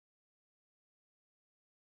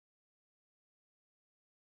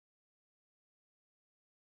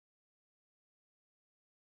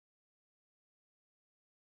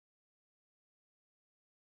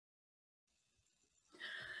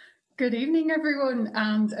Good evening, everyone,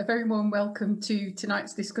 and a very warm welcome to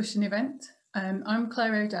tonight's discussion event. I'm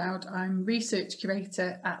Claire O'Dowd. I'm Research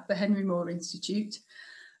Curator at the Henry Moore Institute.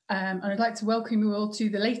 And I'd like to welcome you all to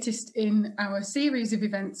the latest in our series of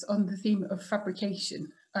events on the theme of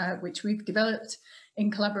fabrication, which we've developed in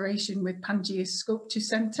collaboration with Pangaea's Sculpture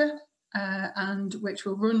Centre and which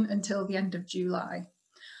will run until the end of July.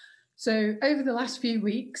 So over the last few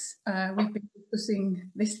weeks, we've been discussing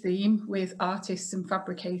this theme with artists and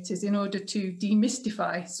fabricators in order to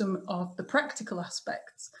demystify some of the practical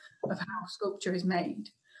aspects of how sculpture is made.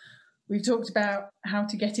 We've talked about how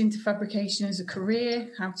to get into fabrication as a career,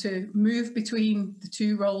 how to move between the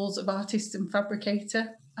two roles of artist and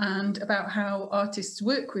fabricator, and about how artists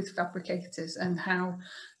work with fabricators and how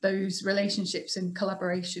those relationships and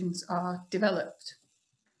collaborations are developed.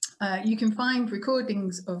 You can find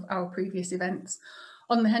recordings of our previous events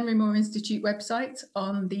on the Henry Moore Institute website,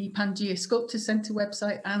 on the Pangaea Sculpture Centre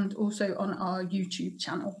website, and also on our YouTube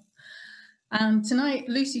channel. And tonight,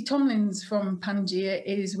 Lucy Tomlins from Pangaea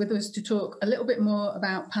is with us to talk a little bit more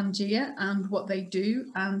about Pangaea and what they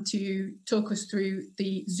do, and to talk us through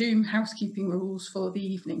the Zoom housekeeping rules for the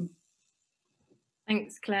evening.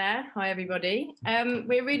 Thanks, Claire. Hi, everybody.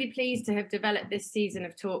 We're really pleased to have developed this season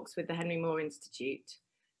of talks with the Henry Moore Institute.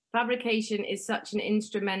 Fabrication is such an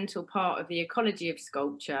instrumental part of the ecology of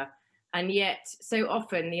sculpture, and yet so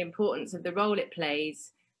often the importance of the role it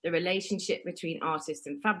plays, the relationship between artist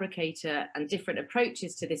and fabricator, and different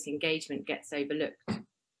approaches to this engagement gets overlooked.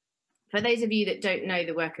 For those of you that don't know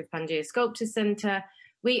the work of Pangaea Sculpture Centre,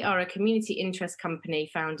 we are a community interest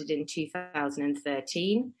company founded in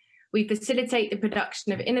 2013. We facilitate the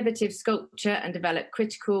production of innovative sculpture and develop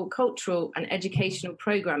critical, cultural and educational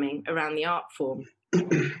programming around the art form.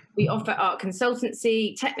 We offer art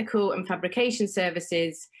consultancy, technical and fabrication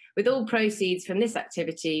services, with all proceeds from this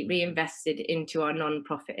activity reinvested into our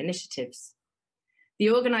non-profit initiatives.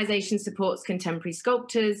 The organisation supports contemporary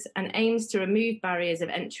sculptors and aims to remove barriers of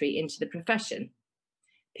entry into the profession.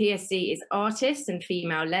 PSC is artist and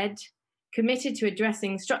female-led, committed to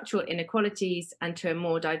addressing structural inequalities and to a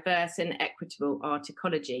more diverse and equitable art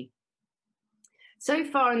ecology. So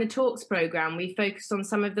far in the talks programme, we focused on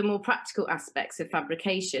some of the more practical aspects of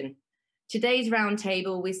fabrication. Today's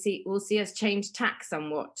roundtable will see us change tack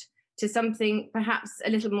somewhat to something perhaps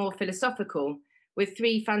a little more philosophical, with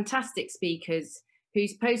three fantastic speakers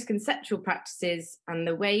whose post-conceptual practices and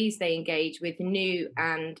the ways they engage with new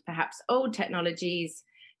and perhaps old technologies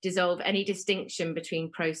dissolve any distinction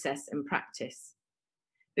between process and practice.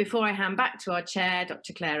 Before I hand back to our chair,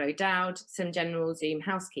 Dr. Claire O'Dowd, some general Zoom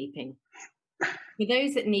housekeeping. For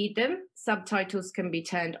those that need them, subtitles can be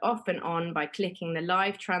turned off and on by clicking the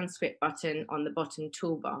live transcript button on the bottom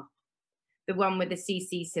toolbar, the one with the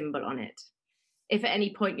CC symbol on it. If at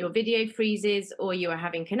any point your video freezes or you are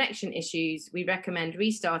having connection issues, we recommend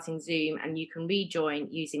restarting Zoom and you can rejoin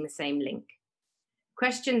using the same link.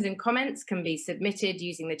 Questions and comments can be submitted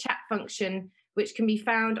using the chat function, which can be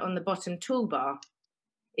found on the bottom toolbar.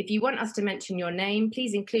 If you want us to mention your name,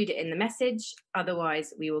 please include it in the message.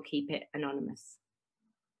 Otherwise, we will keep it anonymous.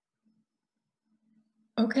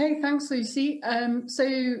 Okay, thanks, Lucy.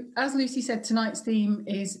 So as Lucy said, tonight's theme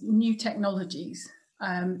is new technologies.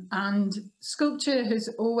 And sculpture has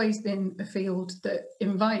always been a field that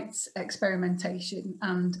invites experimentation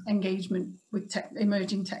and engagement with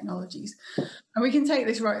emerging technologies. And we can take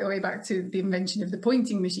this right the way back to the invention of the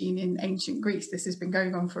pointing machine in ancient Greece. This has been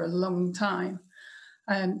going on for a long time.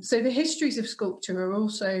 So the histories of sculpture are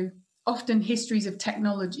also often histories of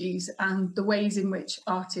technologies and the ways in which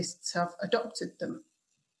artists have adopted them.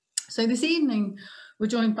 So this evening, we're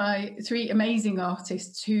joined by three amazing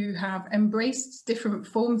artists who have embraced different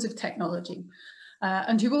forms of technology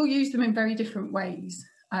and who all use them in very different ways.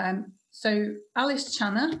 So Alice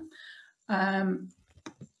Channer,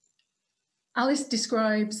 Alice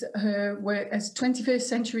describes her work as 21st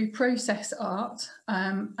century process art,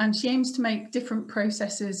 and she aims to make different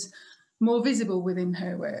processes more visible within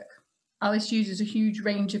her work. Alice uses a huge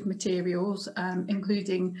range of materials,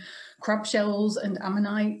 including crab shells and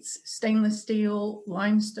ammonites, stainless steel,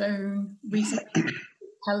 limestone, recycled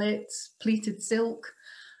pellets, pleated silk,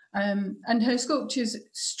 and her sculptures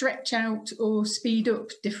stretch out or speed up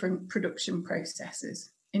different production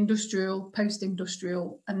processes: industrial,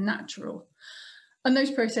 post-industrial, and natural. And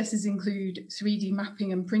those processes include 3D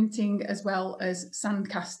mapping and printing, as well as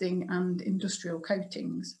sand casting and industrial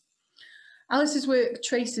coatings. Alice's work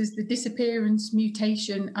traces the disappearance,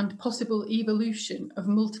 mutation, and possible evolution of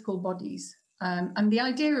multiple bodies. And the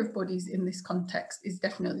idea of bodies in this context is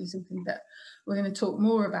definitely something that we're going to talk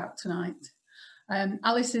more about tonight.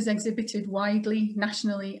 Alice has exhibited widely,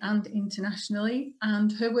 nationally and internationally,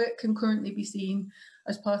 and her work can currently be seen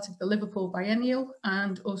as part of the Liverpool Biennial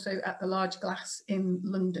and also at the Large Glass in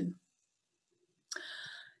London.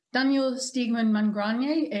 Daniel Steegman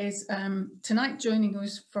Mangrané is tonight joining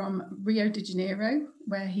us from Rio de Janeiro,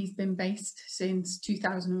 where he's been based since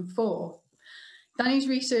 2004. Danny's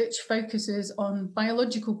research focuses on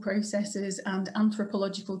biological processes and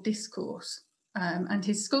anthropological discourse, and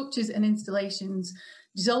his sculptures and installations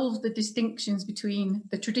dissolve the distinctions between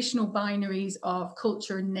the traditional binaries of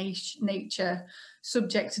culture and nature,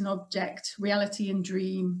 subject and object, reality and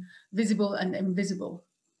dream, visible and invisible.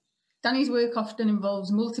 Danny's work often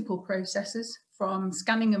involves multiple processes, from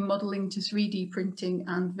scanning and modelling to 3D printing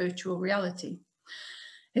and virtual reality.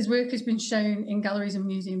 His work has been shown in galleries and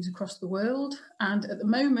museums across the world, and at the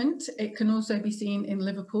moment it can also be seen in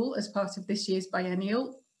Liverpool as part of this year's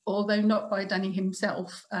biennial, although not by Danny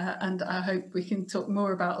himself, and I hope we can talk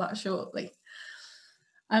more about that shortly.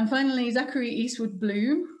 And finally, Zachary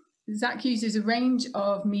Eastwood-Bloom. Zach uses a range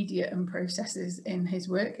of media and processes in his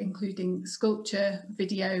work, including sculpture,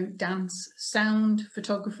 video, dance, sound,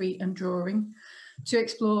 photography and drawing, to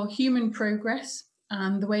explore human progress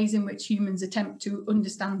and the ways in which humans attempt to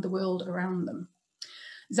understand the world around them.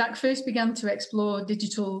 Zach first began to explore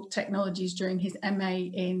digital technologies during his MA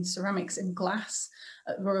in ceramics and glass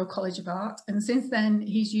at the Royal College of Art, and since then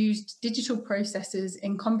he's used digital processes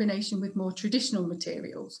in combination with more traditional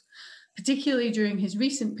materials, particularly during his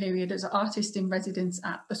recent period as an artist in residence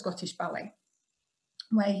at the Scottish Ballet,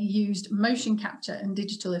 where he used motion capture and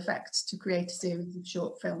digital effects to create a series of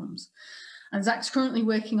short films. And Zach's currently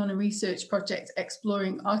working on a research project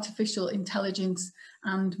exploring artificial intelligence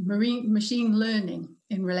and machine learning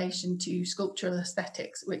in relation to sculptural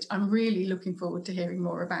aesthetics, which I'm really looking forward to hearing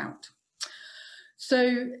more about.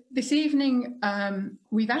 So this evening,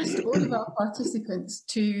 we've asked all of our participants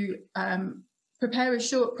to prepare a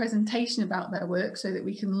short presentation about their work so that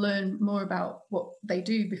we can learn more about what they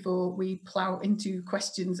do before we plough into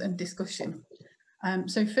questions and discussion.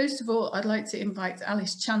 So first of all, I'd like to invite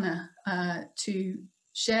Alice Channer to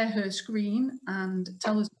share her screen and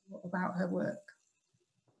tell us more about her work.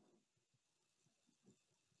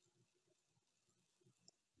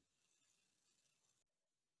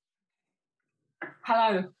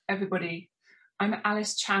 Hello, everybody. I'm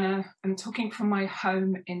Alice Channer. I'm talking from my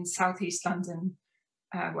home in southeast London,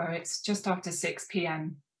 where it's just after 6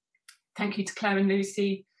 p.m. Thank you to Claire and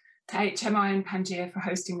Lucy, to HMI and Pangaea for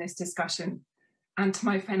hosting this discussion, and to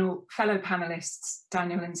my fellow panelists,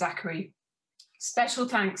 Daniel and Zachary. Special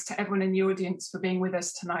thanks to everyone in the audience for being with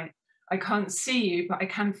us tonight. I can't see you, but I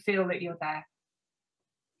can feel that you're there.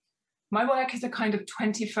 My work is a kind of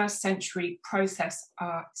 21st century process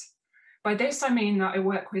art. By this, I mean that I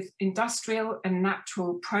work with industrial and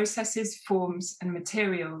natural processes, forms, and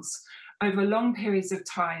materials over long periods of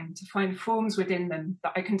time to find forms within them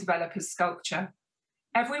that I can develop as sculpture.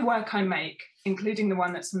 Every work I make, including the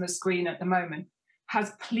one that's on the screen at the moment,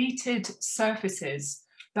 has pleated surfaces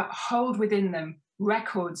that hold within them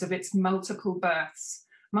records of its multiple births,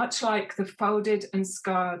 much like the folded and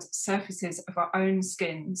scarred surfaces of our own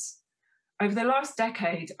skins. Over the last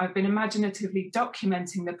decade, I've been imaginatively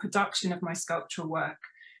documenting the production of my sculptural work.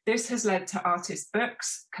 This has led to artist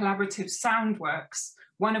books, collaborative sound works,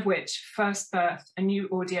 one of which, First Birth, a new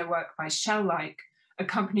audio work by Shell-like,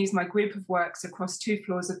 accompanies my group of works across 2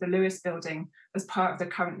 floors of the Lewis Building as part of the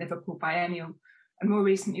current Liverpool Biennial, and more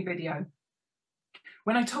recently video.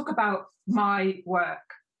 When I talk about my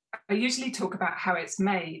work, I usually talk about how it's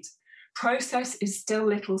made. Process is still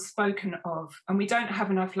little spoken of, and we don't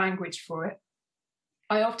have enough language for it.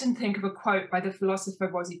 I often think of a quote by the philosopher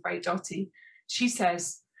Rosi Braidotti. She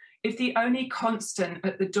says, "If the only constant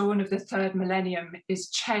at the dawn of the 3rd millennium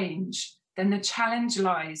is change, then the challenge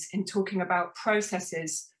lies in talking about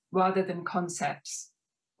processes rather than concepts."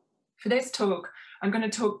 For this talk, I'm going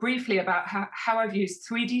to talk briefly about how I've used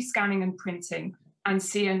 3D scanning and printing and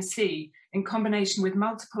CNC in combination with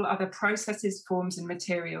multiple other processes, forms, and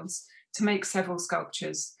materials to make several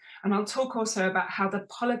sculptures. And I'll talk also about how the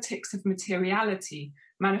politics of materiality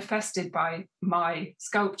manifested by my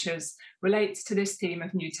sculptures relates to this theme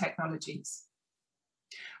of new technologies.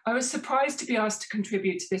 I was surprised to be asked to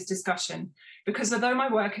contribute to this discussion because although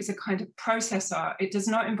my work is a kind of process art, it does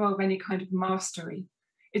not involve any kind of mastery.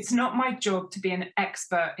 It's not my job to be an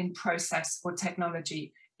expert in process or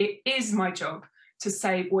technology. It is my job to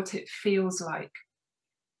say what it feels like.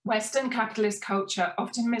 Western capitalist culture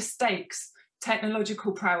often mistakes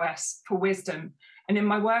technological prowess for wisdom, and in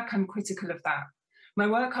my work, I'm critical of that. My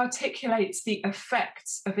work articulates the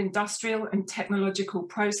effects of industrial and technological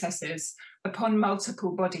processes upon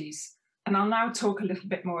multiple bodies, and I'll now talk a little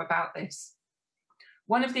bit more about this.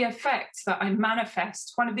 One of the effects that I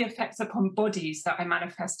manifest, one of the effects upon bodies that I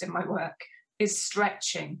manifest in my work is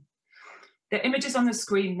stretching. The images on the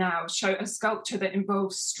screen now show a sculpture that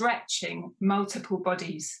involves stretching multiple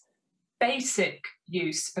bodies. Basic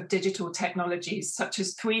use of digital technologies such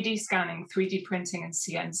as 3D scanning, 3D printing, and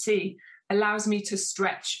CNC allows me to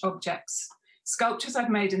stretch objects. Sculptures I've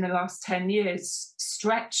made in the last 10 years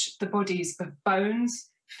stretch the bodies of bones,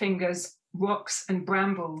 fingers, rocks, and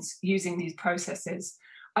brambles using these processes.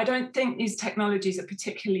 I don't think these technologies are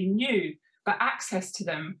particularly new, but access to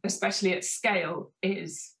them, especially at scale,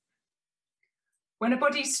 is. When a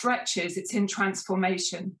body stretches, it's in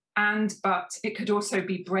transformation, but it could also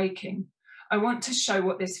be breaking. I want to show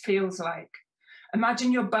what this feels like.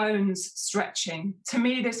 Imagine your bones stretching. To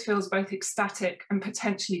me, this feels both ecstatic and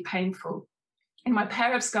potentially painful. In my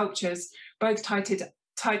pair of sculptures, both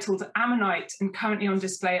titled Ammonite and currently on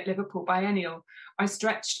display at Liverpool Biennial, I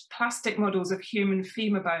stretched plastic models of human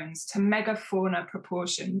femur bones to megafauna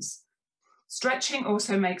proportions. Stretching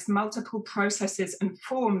also makes multiple processes and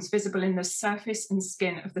forms visible in the surface and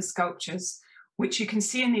skin of the sculptures, which you can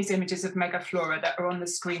see in these images of megaflora that are on the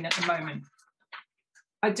screen at the moment.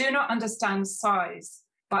 I do not understand size,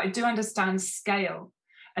 but I do understand scale.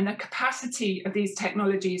 And the capacity of these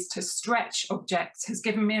technologies to stretch objects has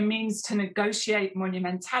given me a means to negotiate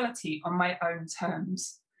monumentality on my own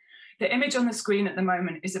terms. The image on the screen at the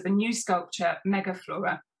moment is of a new sculpture,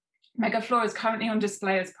 Megaflora. Megaflora is currently on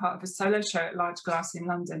display as part of a solo show at Large Glass in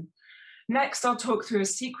London. Next, I'll talk through a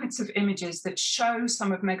sequence of images that show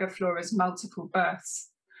some of Megaflora's multiple births.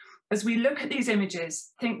 As we look at these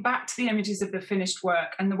images, think back to the images of the finished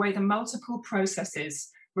work and the way the multiple processes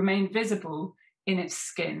remain visible in its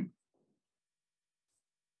skin.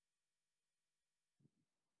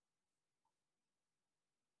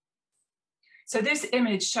 So this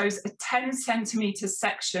image shows a 10-centimetre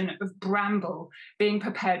section of bramble being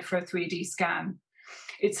prepared for a 3D scan.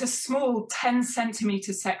 It's a small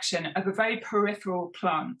 10-centimetre section of a very peripheral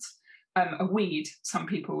plant, a weed, some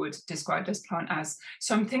people would describe this plant as.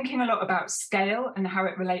 So I'm thinking a lot about scale and how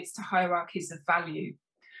it relates to hierarchies of value.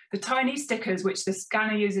 The tiny stickers, which the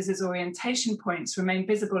scanner uses as orientation points, remain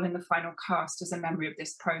visible in the final cast as a memory of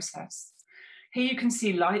this process. Here you can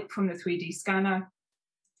see light from the 3D scanner.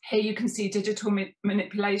 Here you can see digital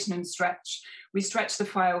manipulation and stretch. We stretch the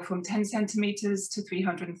file from 10 centimetres to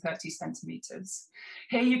 330 centimetres.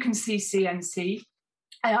 Here you can see CNC.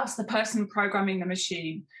 I asked the person programming the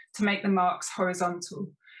machine to make the marks horizontal.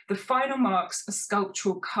 The final marks are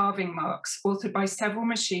sculptural carving marks authored by several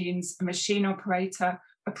machines, a machine operator,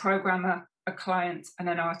 a programmer, a client, and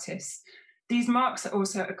an artist. These marks are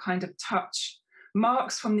also a kind of touch.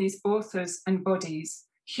 Marks from these authors and bodies,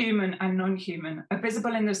 human and non-human, are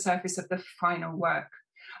visible in the surface of the final work.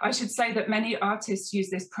 I should say that many artists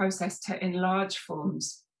use this process to enlarge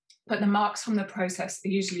forms, but the marks from the process are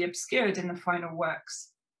usually obscured in the final works.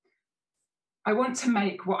 I want to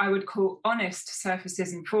make what I would call honest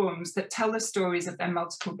surfaces and forms that tell the stories of their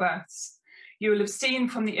multiple births. You will have seen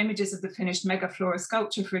from the images of the finished Megaflora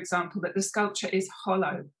sculpture, for example, that the sculpture is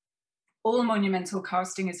hollow. All monumental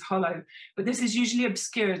casting is hollow, but this is usually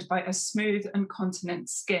obscured by a smooth and continent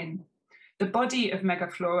skin. The body of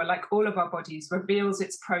Megaflora, like all of our bodies, reveals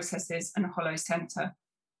its processes and hollow center.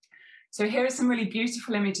 So here are some really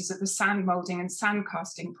beautiful images of the sand molding and sand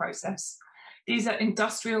casting process. These are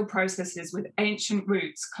industrial processes with ancient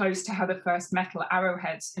roots close to how the first metal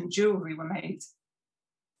arrowheads and jewelry were made.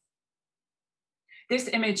 This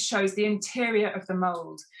image shows the interior of the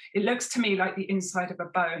mold. It looks to me like the inside of a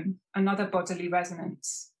bone, another bodily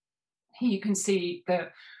resonance. Here you can see the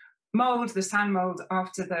mold, the sand mold,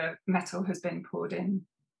 after the metal has been poured in.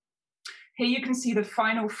 Here you can see the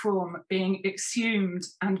final form being exhumed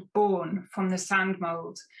and born from the sand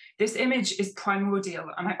mold. This image is primordial,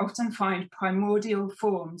 and I often find primordial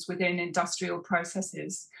forms within industrial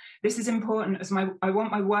processes. This is important as I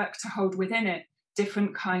want my work to hold within it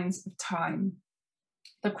different kinds of time.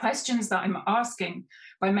 The questions that I'm asking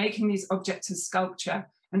by making these objects as sculpture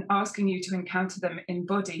and asking you to encounter them in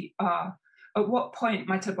body are, at what point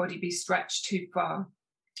might a body be stretched too far?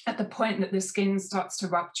 At the point that the skin starts to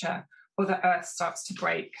rupture or the earth starts to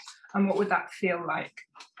break, and what would that feel like?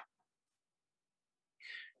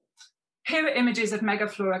 Here are images of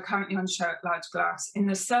Megaflora currently on show at Large Glass. In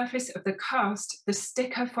the surface of the cast, the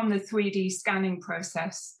sticker from the 3D scanning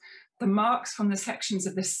process, the marks from the sections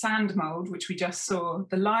of the sand mold, which we just saw,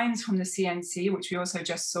 the lines from the CNC, which we also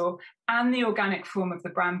just saw, and the organic form of the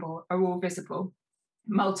bramble are all visible,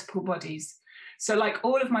 multiple bodies. So like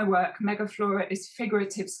all of my work, Megaflora is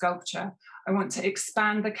figurative sculpture. I want to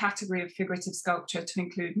expand the category of figurative sculpture to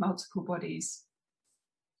include multiple bodies.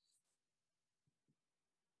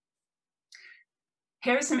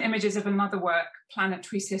 Here are some images of another work,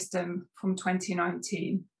 Planetary System, from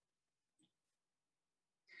 2019.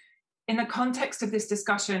 In the context of this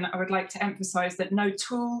discussion, I would like to emphasize that no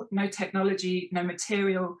tool, no technology, no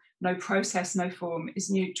material, no process, no form is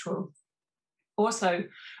neutral. Also,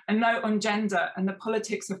 a note on gender and the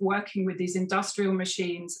politics of working with these industrial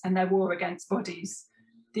machines and their war against bodies.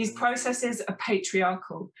 These processes are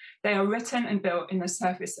patriarchal. They are written and built in the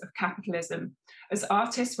service of capitalism. As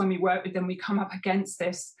artists, when we work with them, we come up against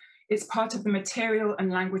this. It's part of the material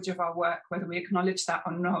and language of our work, whether we acknowledge that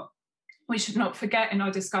or not. We should not forget in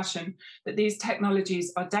our discussion that these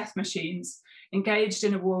technologies are death machines engaged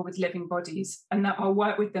in a war with living bodies, and that our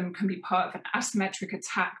work with them can be part of an asymmetric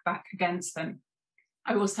attack back against them.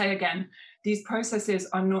 I will say again, these processes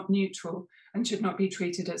are not neutral and should not be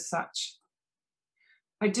treated as such.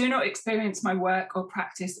 I do not experience my work or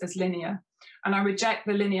practice as linear, and I reject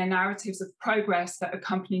the linear narratives of progress that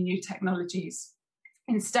accompany new technologies.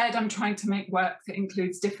 Instead, I'm trying to make work that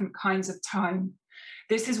includes different kinds of time.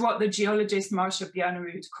 This is what the geologist Marta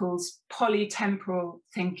Herford calls polytemporal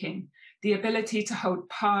thinking, the ability to hold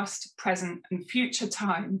past, present, and future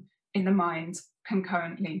time in the mind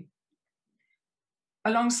concurrently.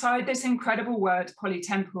 Alongside this incredible word,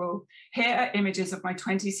 polytemporal, here are images of my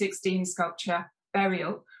 2016 sculpture,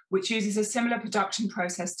 Burial, which uses a similar production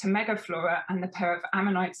process to Megaflora and the pair of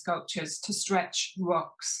ammonite sculptures to stretch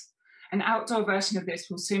rocks. An outdoor version of this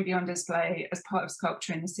will soon be on display as part of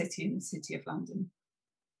Sculpture in the City of London.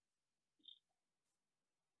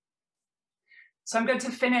 So I'm going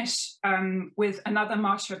to finish with another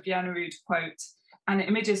Marta Herford quote and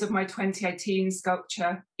images of my 2018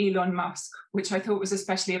 sculpture, Elon Musk, which I thought was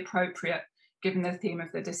especially appropriate given the theme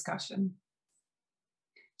of the discussion.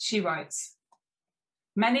 She writes,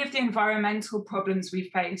 "Many of the environmental problems we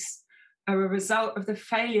face are a result of the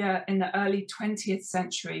failure in the early 20th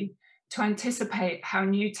century to anticipate how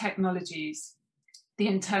new technologies, the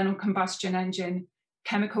internal combustion engine,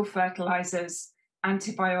 chemical fertilizers,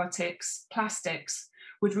 antibiotics, plastics,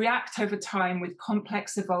 would react over time with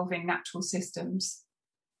complex evolving natural systems.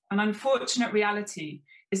 An unfortunate reality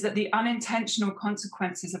is that the unintentional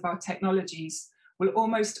consequences of our technologies will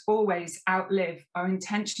almost always outlive our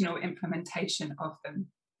intentional implementation of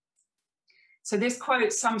them." So this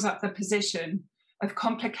quote sums up the position of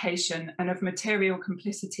complication and of material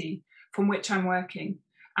complicity from which I'm working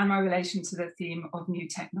and my relation to the theme of new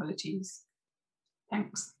technologies.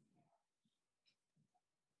 Thanks.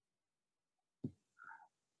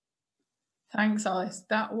 Thanks, Alice.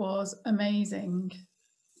 That was amazing.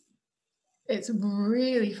 It's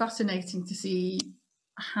really fascinating to see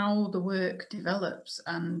how the work develops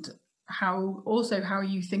and how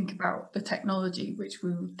you think about the technology, which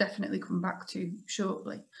we will definitely come back to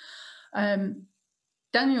shortly.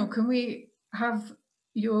 Daniel, can we have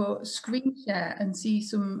your screen share and see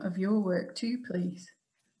some of your work too, please?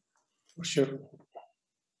 For sure.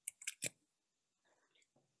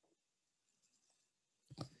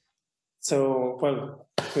 So, well,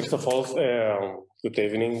 first of all, good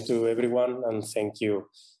evening to everyone, and thank you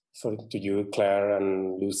to you, Claire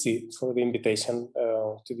and Lucy, for the invitation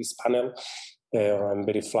to this panel. I'm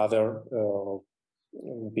very flattered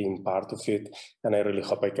being part of it, and I really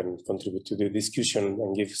hope I can contribute to the discussion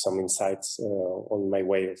and give some insights on my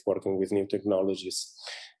way of working with new technologies,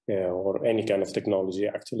 or any kind of technology,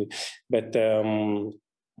 actually. But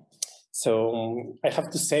so I have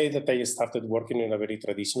to say that I started working in a very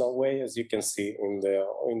traditional way, as you can see in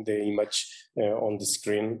the image on the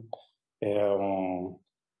screen.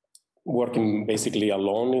 Working basically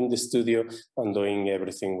alone in the studio and doing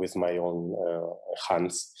everything with my own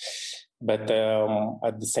hands. But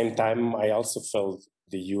at the same time, I also felt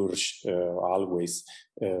the urge always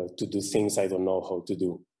to do things I don't know how to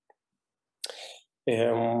do.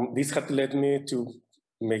 This had led me to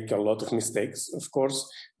make a lot of mistakes, of course,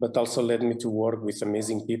 but also led me to work with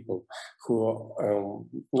amazing people who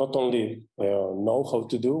not only know how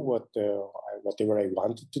to do whatever I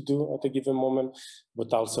wanted to do at a given moment,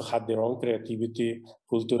 but also had their own creativity,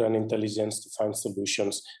 culture, and intelligence to find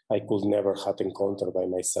solutions I could never have encountered by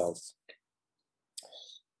myself.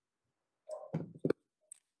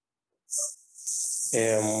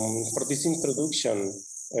 For this introduction,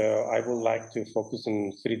 I would like to focus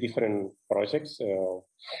on 3 different projects.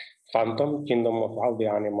 Phantom, Kingdom of All the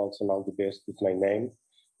Animals and All the Best with my name.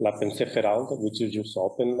 La Pensée Ferrale, which is just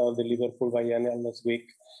opened at the Liverpool Biennial last week.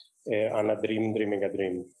 And A Dream, Dreaming a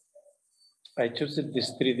Dream. I chose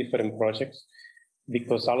these 3 different projects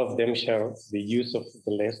because all of them share the use of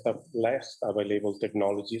the less available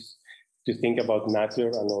technologies to think about nature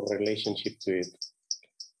and our relationship to it.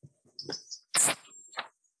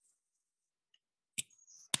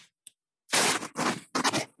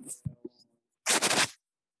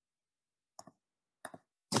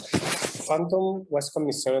 Phantom was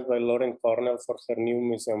commissioned by Lauren Cornell for her new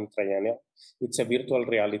museum triennial. It's a virtual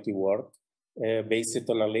reality work based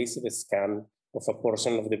on a laser scan of a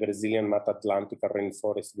portion of the Brazilian Mata Atlântica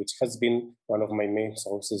rainforest, which has been one of my main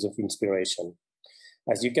sources of inspiration.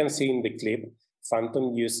 As you can see in the clip,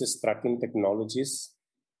 Phantom uses tracking technologies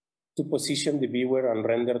to position the viewer and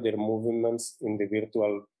render their movements in the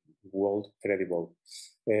virtual world credible.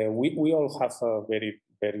 We all have a very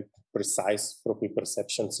precise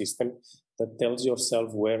proprioception system that tells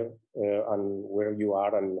yourself where you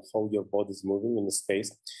are and how your body is moving in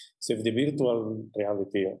space. So if the virtual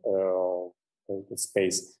reality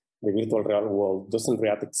space, the virtual real world doesn't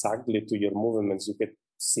react exactly to your movements, you get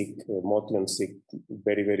sick, motion sick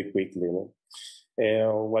very, very quickly. You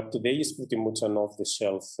know? What today is pretty much an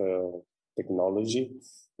off-the-shelf technology,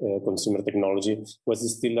 consumer technology,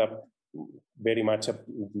 was still very much a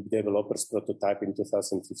developer's prototype in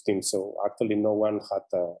 2015. So actually no one had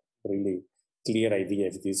a really clear idea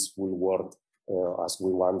if this will work as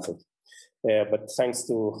we wanted. But thanks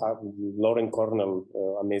to Lauren Cornell,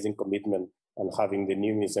 amazing commitment, and having the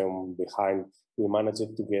new museum behind, we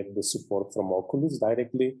managed to get the support from Oculus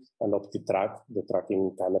directly and OptiTrack, the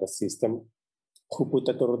tracking camera system, who put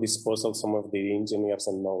at our disposal some of the engineers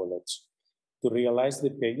and knowledge. To realize the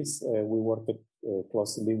pace, we worked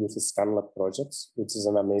closely with ScanLab Projects, which is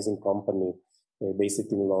an amazing company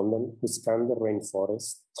based in London, who scanned the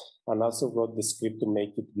rainforest and also wrote the script to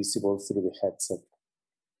make it visible through the headset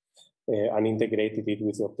and integrated it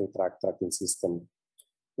with the OptiTrack tracking system.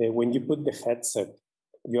 When you put the headset,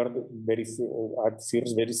 you are at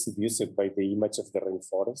first very seduced by the image of the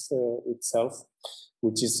rainforest itself,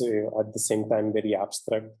 which is at the same time very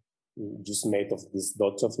abstract, just made of these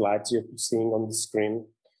dots of light you're seeing on the screen,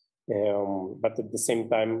 but at the same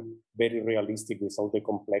time very realistic with all the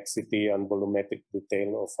complexity and volumetric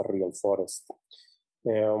detail of a real forest.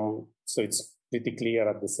 So it's pretty clear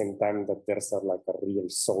at the same time that there's like a real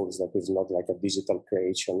source that is not like a digital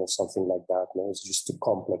creation or something like that. No, it's just too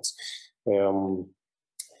complex.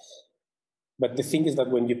 But the thing is that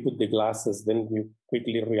when you put the glasses, then you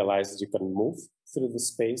quickly realize you can move through the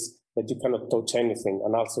space, but you cannot touch anything,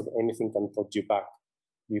 and also anything can touch you back.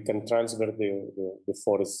 You can transfer the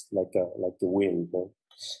forest like a wind. No?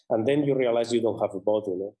 And then you realize you don't have a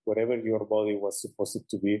body. No? Wherever your body was supposed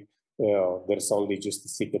to be, there's only just a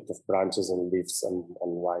thicket of branches and leaves and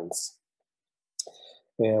vines.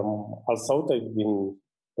 Although I've been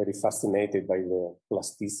very fascinated by the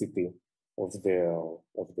plasticity of the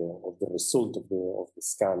result of the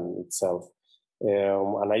scan itself,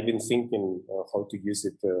 and I've been thinking how to use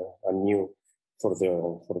it anew for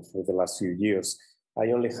the last few years.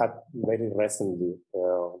 I only had very recently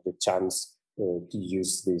the chance to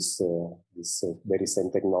use this very same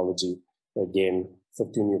technology again for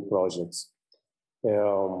 2 new projects.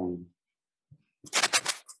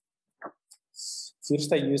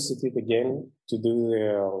 First, I used it again to do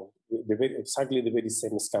exactly the very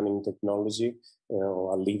same scanning technology,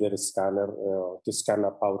 a leader scanner to scan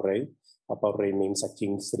a pau ray. A pau ray means a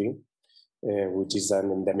king 3, which is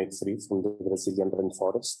an endemic 3 from the Brazilian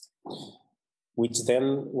rainforest, which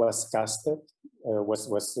then was casted,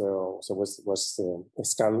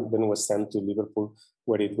 scanned, then was sent to Liverpool,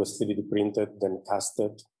 where it was 3D printed, then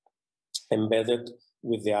casted, embedded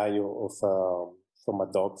with the eye from a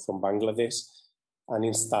dog from Bangladesh, and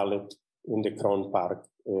installed in the Crown Park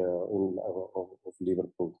of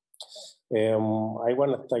Liverpool. I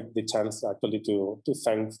want to take the chance actually to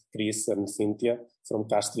thank Chris and Cynthia from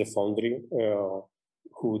Castle Foundry,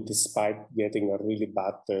 who, despite getting a really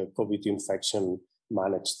bad COVID infection,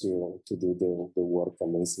 managed to do the work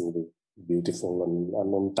amazingly beautiful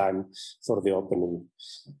and on time for the opening.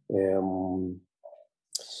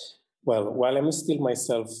 Well, while I'm still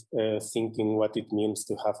myself thinking what it means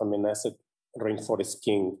to have a menaced rainforest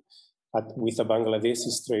king with a Bangladeshi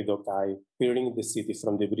stray dog eye peering the city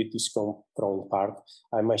from the British Crown Park,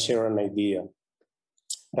 I might share an idea.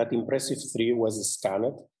 That impressive 3 was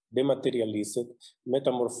scanned, dematerialized,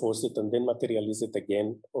 metamorphosed, and then materialized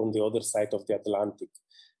again on the other side of the Atlantic,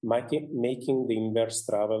 making the inverse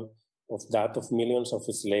travel of that of millions of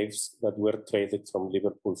slaves that were traded from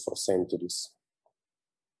Liverpool for centuries.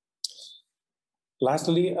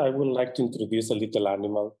 Lastly, I would like to introduce a little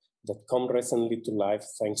animal that come recently to life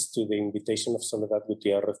thanks to the invitation of Soledad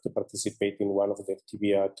Gutierrez to participate in one of the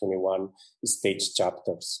TBR 21 stage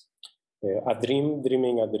chapters. A dream,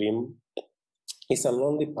 dreaming a dream, is a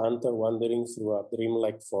lonely panther wandering through a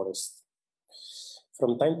dreamlike forest.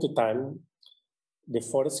 From time to time, the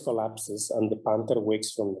forest collapses and the panther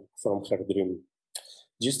wakes from her dream,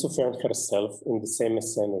 just to find herself in the same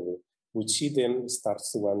scenery, which she then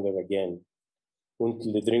starts to wander again,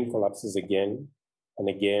 until the dream collapses again and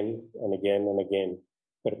again and again and again,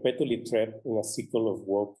 perpetually trapped in a cycle of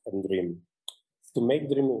work and dream. To make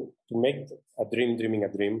a dream dreaming a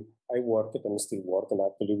dream, I worked and still work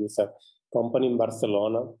actually with a company in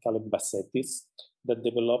Barcelona called Bassetis that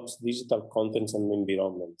develops digital contents and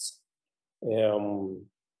environments.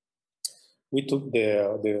 We took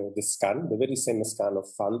the scan, the very same scan of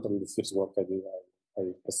Phantom, the first work I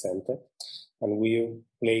presented, and we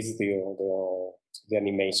placed the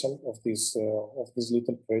animation of this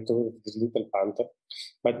little predator, this little panther.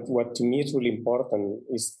 But what to me is really important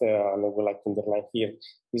is, and I would like to underline here,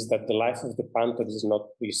 is that the life of the panther is not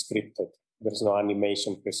prescripted. There's no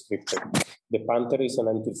animation prescripted. The panther is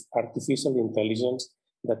an artificial intelligence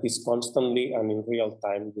that is constantly and in real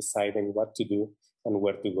time deciding what to do and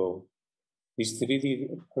where to go. This 3D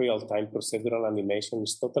real-time procedural animation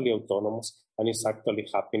is totally autonomous and is actually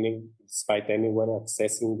happening despite anyone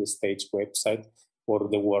accessing the stage website or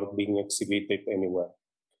the work being exhibited anywhere,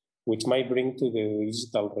 which might bring to the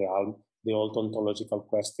digital realm the old ontological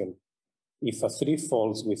question. If a tree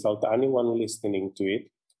falls without anyone listening to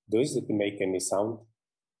it, does it make any sound?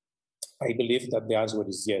 I believe that the answer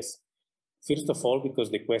is yes. First of all,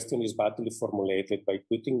 because the question is badly formulated by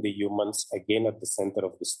putting the humans again at the center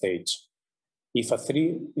of the stage. If a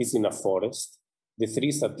tree is in a forest, the tree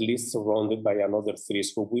is at least surrounded by another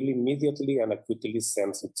trees who will immediately and acutely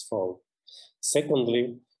sense its fall.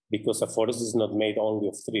 Secondly, because a forest is not made only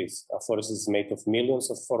of trees. A forest is made of millions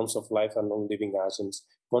of forms of life and non-living agents,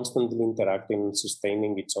 constantly interacting and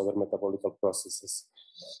sustaining each other metabolical processes.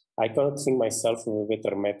 I cannot think myself of a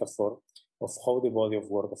better metaphor of how the body of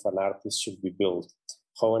work of an artist should be built,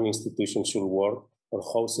 how an institution should work, or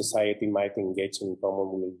how society might engage in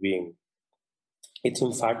common well-being. It's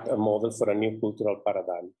in fact a model for a new cultural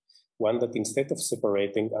paradigm, one that instead of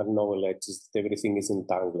separating acknowledges that everything is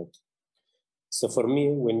entangled. So for me,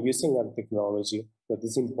 when using art technology, what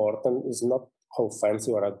is important is not how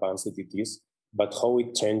fancy or advanced it is, but how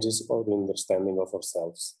it changes our understanding of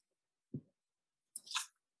ourselves.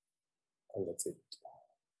 And that's it.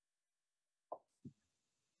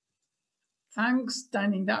 Thanks,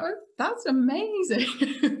 Danny. That's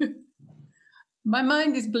amazing. My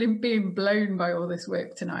mind is being blown by all this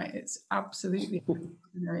work tonight. It's absolutely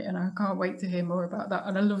extraordinary, and I can't wait to hear more about that.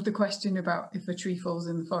 And I love the question about if a tree falls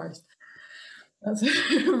in the forest. That's a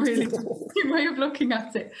really interesting way of looking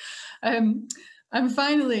at it. And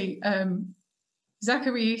finally,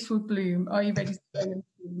 Zachary Eastwood-Bloom, are you ready to go?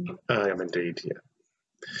 I am indeed, yeah.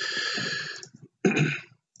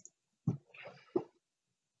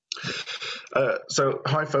 So,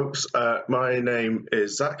 hi folks, my name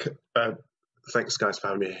is Zach. Thanks guys for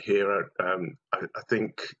having me here. I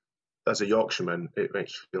think as a Yorkshireman, it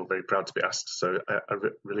makes me feel very proud to be asked, so I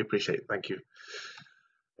really appreciate it, thank you.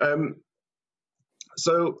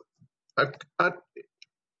 So I've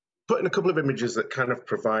put in a couple of images that kind of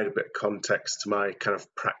provide a bit of context to my kind of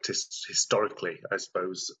practice historically, I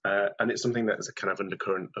suppose, and it's something that is a kind of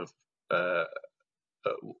undercurrent of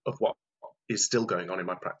what is still going on in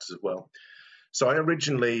my practice as well. So I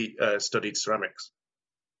originally studied ceramics,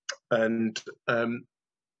 and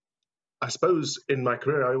I suppose in my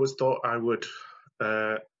career I always thought I would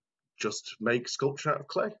just make sculpture out of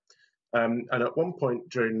clay. And at one point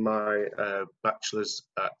during my bachelor's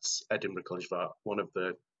at Edinburgh College of Art, one of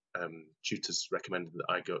the tutors recommended that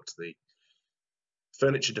I go to the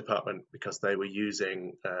furniture department because they were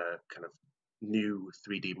using kind of new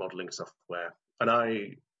 3D modeling software, and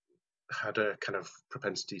I had a kind of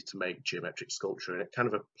propensity to make geometric sculpture, and it kind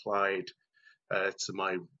of applied to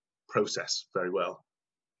my process very well.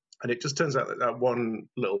 And it just turns out that that one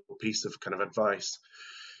little piece of kind of advice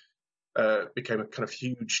became a kind of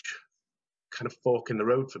huge kind of fork in the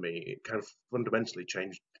road for me. It kind of fundamentally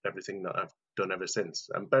changed everything that I've done ever since.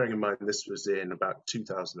 And bearing in mind this was in about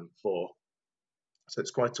 2004, so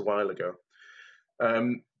it's quite a while ago.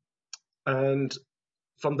 And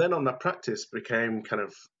from then on, that practice became kind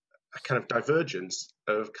of a kind of divergence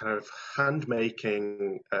of kind of hand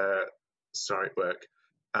making ceramic work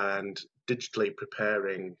and digitally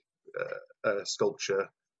preparing sculpture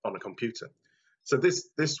on a computer. So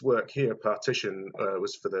this work here, Partition,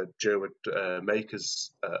 was for the Jerwood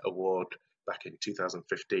Makers Award back in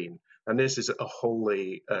 2015, and this is a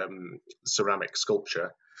wholly ceramic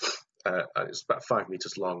sculpture. It's about 5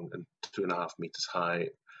 meters long and 2.5 meters high.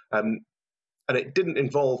 And And it didn't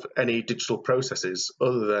involve any digital processes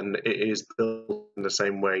other than it is built in the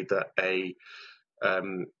same way that a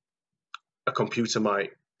computer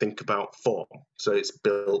might think about form. So it's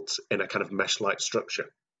built in a kind of mesh-like structure.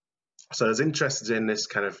 So I was interested in this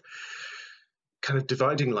kind of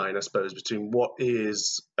dividing line, I suppose, between what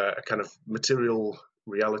is a kind of material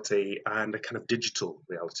reality and a kind of digital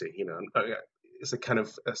reality. You know, it's a kind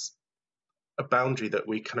of a boundary that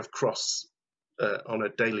we kind of cross on a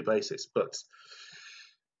daily basis, but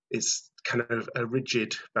it's kind of a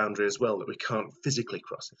rigid boundary as well that we can't physically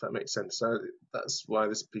cross, if that makes sense. So that's why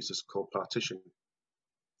this piece is called Partition.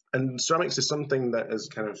 And ceramics is something that has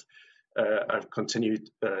kind of I've continued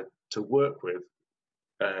to work with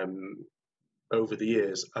over the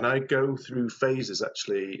years, and I go through phases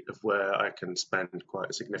actually of where I can spend quite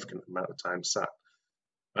a significant amount of time sat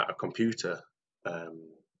at a computer, kind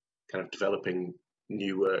of developing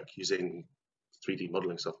new work using 3D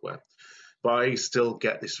modeling software. But I still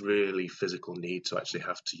get this really physical need to actually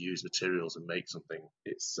have to use materials and make something.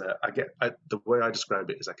 It's the way I describe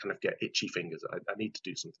it is I kind of get itchy fingers. I need to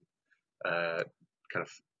do something, kind of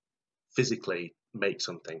physically make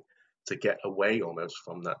something to get away almost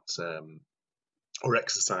from that, or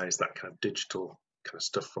exercise that kind of digital kind of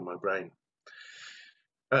stuff from my brain.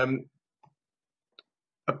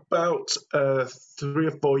 About 3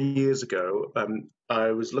 or 4 years ago,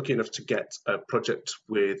 I was lucky enough to get a project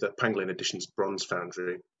with Pangolin Editions Bronze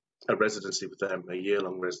Foundry, a residency with them, a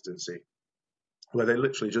year-long residency, where they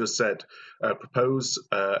literally just said, propose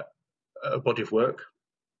a body of work.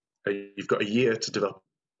 You've got a year to develop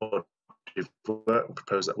a body of work,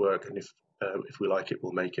 propose that work, and if we like it,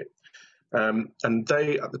 we'll make it. And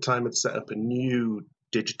they, at the time, had set up a new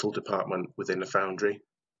digital department within the foundry.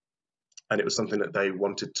 And it was something that they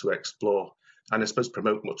wanted to explore and I suppose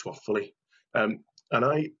promote much more fully. And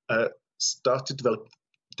I started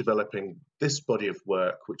developing this body of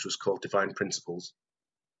work, which was called Divine Principles.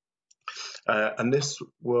 And this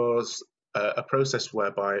was a process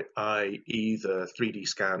whereby I either 3D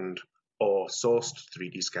scanned or sourced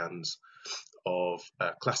 3D scans of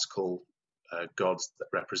classical gods that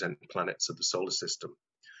represent planets of the solar system.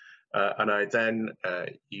 And I then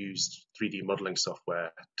used 3D modeling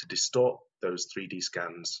software to distort those 3D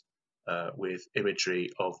scans with imagery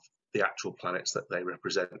of the actual planets that they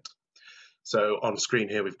represent. So on screen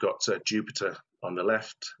here, we've got Jupiter on the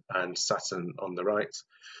left and Saturn on the right.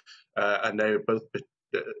 And they were both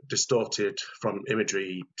distorted from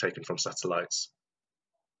imagery taken from satellites.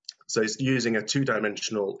 So it's using a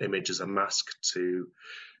two-dimensional image as a mask to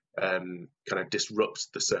kind of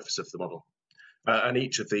disrupt the surface of the model. And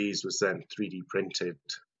each of these was then 3D printed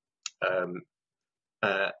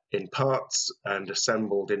in parts and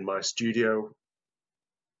assembled in my studio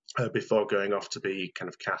before going off to be kind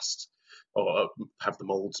of cast or have the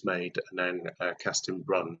molds made and then cast in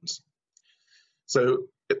bronze. So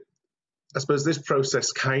I suppose this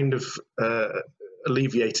process kind of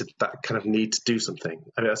alleviated that kind of need to do something.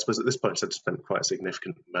 I mean, I suppose at this point I'd spent quite a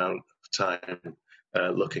significant amount of time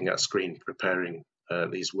looking at screen, preparing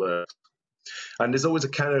these works. And there's always a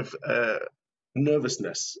kind of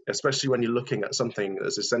nervousness, especially when you're looking at something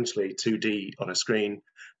that's essentially 2D on a screen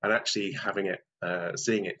and actually having it,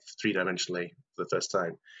 seeing it three-dimensionally for the first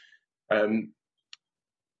time.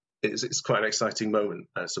 It's quite an exciting moment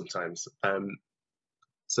sometimes.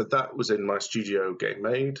 So that was in my studio getting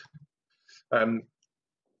made. And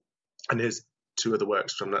here's 2 other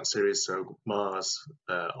works from that series. So Mars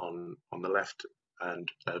on the left and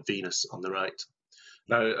Venus on the right.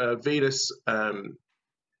 Now, Venus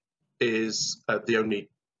is the only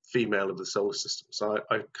female of the solar system, so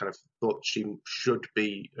I kind of thought she should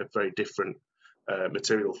be a very different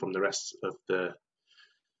material from the rest of the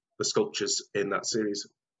sculptures in that series.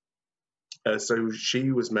 So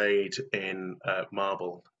she was made in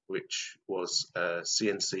marble, which was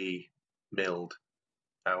CNC milled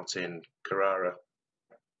out in Carrara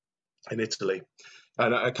in Italy.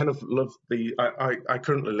 And I kind of love I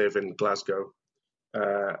currently live in Glasgow.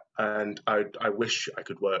 And I wish I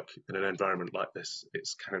could work in an environment like this.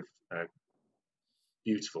 It's kind of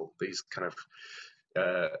beautiful. These kind of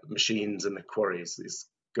machines and the quarries. It's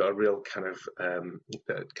got a real kind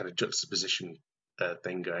of juxtaposition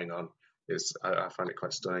thing going on. I find it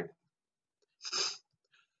quite stunning.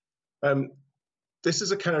 This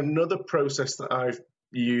is a kind of another process that I've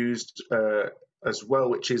used as well,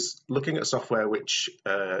 which is looking at software which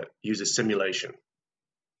uses simulation.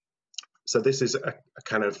 So this is a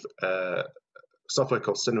kind of software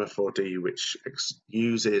called Cinema 4D, which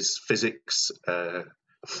uses physics to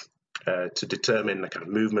determine the kind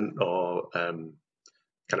of movement or kind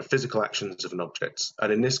kind of physical actions of an object.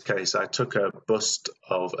 And in this case, I took a bust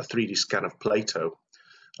of a 3D scan of Plato,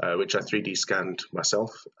 which I 3D scanned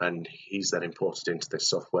myself, and he's then imported into this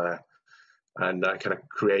software. And I kind of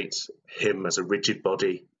create him as a rigid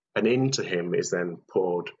body, and into him is then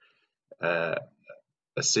poured a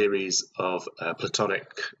series of platonic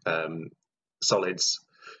solids,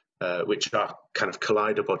 which are kind of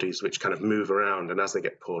collider bodies, which kind of move around, and as they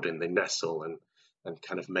get poured in, they nestle and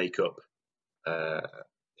kind of make up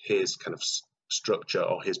his kind of structure,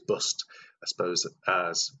 or his bust, I suppose,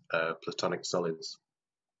 as platonic solids.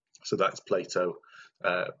 So that's Plato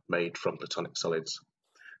made from platonic solids.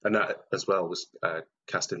 And that as well was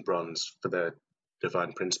cast in bronze for the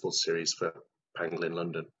Divine Principles series for Pangolin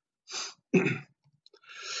London.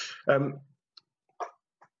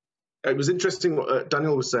 It was interesting what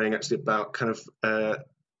Daniel was saying actually about kind of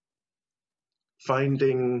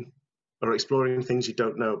finding or exploring things you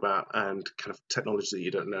don't know about and kind of technology that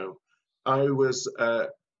you don't know. I was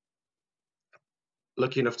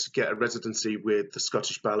lucky enough to get a residency with the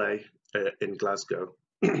Scottish Ballet in Glasgow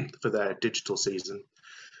for their digital season.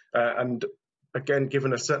 And again,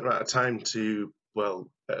 given a certain amount of time to,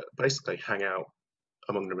 basically hang out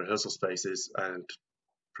among the rehearsal spaces and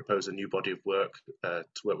propose a new body of work to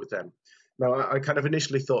work with them. Now, I kind of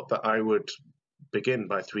initially thought that I would begin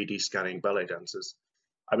by 3D scanning ballet dancers.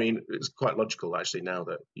 I mean, it's quite logical actually now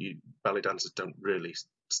that ballet dancers don't really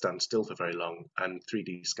stand still for very long, and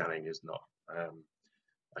 3D scanning is not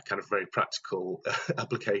a kind of very practical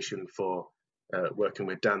application for working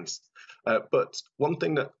with dance. But one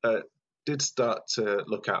thing that did start to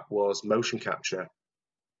look at was motion capture,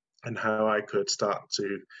 and how I could start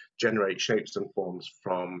to generate shapes and forms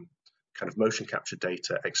from kind of motion capture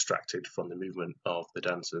data extracted from the movement of the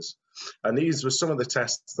dancers. And these were some of the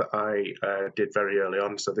tests that I did very early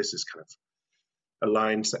on. So this is kind of a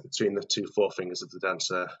line set between the two forefingers of the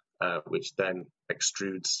dancer, which then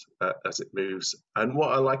extrudes as it moves. And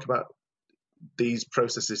what I like about these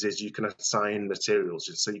processes is you can assign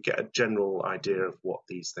materials, so you get a general idea of what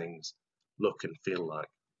these things look and feel like.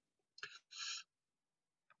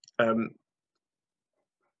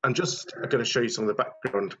 I'm just going to show you some of the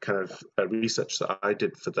background kind of research that I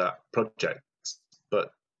did for that project,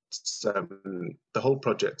 but the whole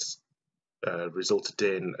project resulted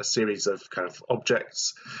in a series of kind of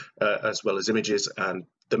objects as well as images, and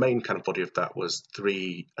the main kind of body of that was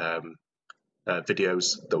 3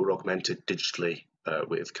 videos that were augmented digitally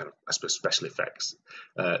with kind of, I suppose, special effects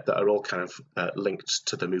that are all kind of linked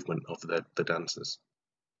to the movement of the dancers.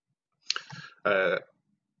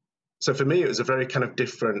 So for me, it was a very kind of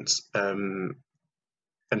different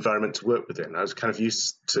environment to work within. I was kind of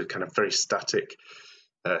used to kind of very static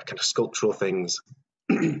kind of sculptural things.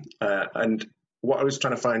 And what I was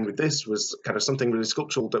trying to find with this was kind of something really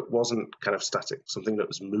sculptural that wasn't kind of static, something that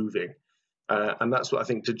was moving. And that's what I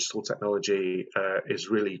think digital technology is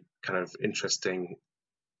really kind of interesting.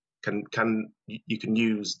 You can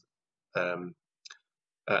use and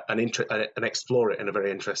explore it in a very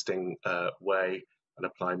interesting way, and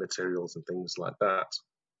apply materials and things like that.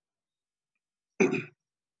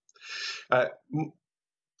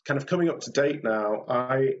 Kind of coming up to date now,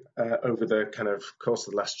 I, over the kind of course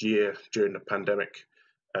of the last year during the pandemic,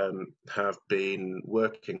 have been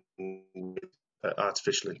working with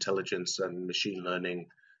artificial intelligence and machine learning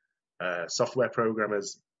software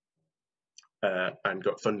programmers, and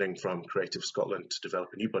got funding from Creative Scotland to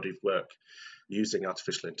develop a new body of work using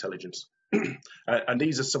artificial intelligence. And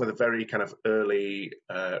these are some of the very kind of early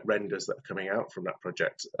renders that are coming out from that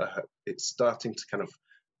project. It's starting to kind of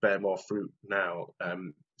bear more fruit now.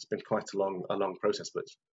 It's been quite a long process, but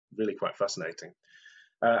it's really quite fascinating.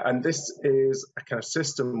 And this is a kind of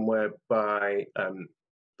system whereby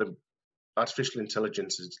the artificial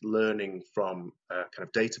intelligence is learning from a kind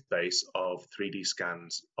of database of 3D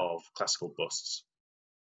scans of classical busts.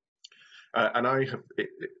 And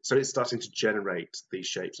so it's starting to generate these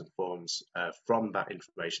shapes and forms from that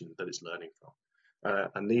information that it's learning from.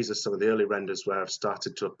 And these are some of the early renders where I've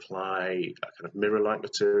started to apply a kind of mirror-like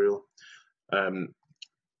material,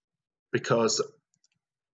 because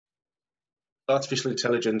artificial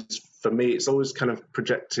intelligence, for me, it's always kind of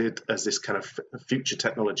projected as this kind of future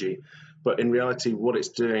technology, but in reality, what it's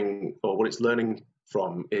doing or what it's learning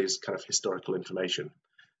from is kind of historical information.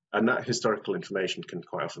 And that historical information can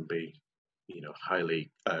quite often be,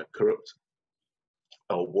 highly corrupt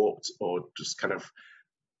or warped or just kind of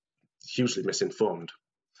hugely misinformed.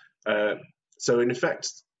 So in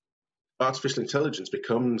effect, artificial intelligence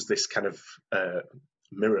becomes this kind of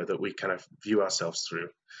mirror that we kind of view ourselves through.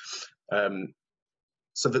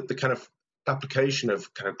 So that the kind of application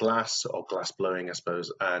of kind of glass or glass blowing, I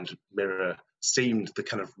suppose, and mirror seemed the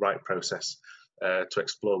kind of right process to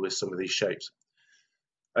explore with some of these shapes.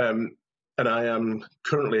 And I am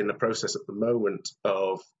currently in the process at the moment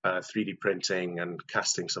of 3D printing and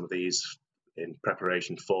casting some of these in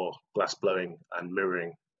preparation for glass blowing and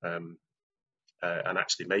mirroring, and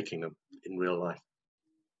actually making them in real life.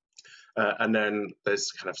 And then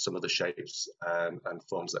there's kind of some of the shapes and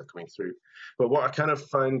forms that are coming through. But what I kind of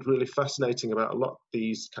find really fascinating about a lot of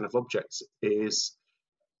these kind of objects is,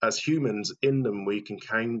 as humans in them, we can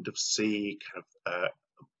kind of see kind of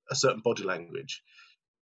a certain body language.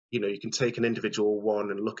 You know, you can take an individual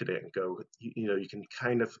one and look at it and go, you know, you can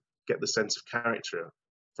kind of get the sense of character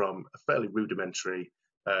from a fairly rudimentary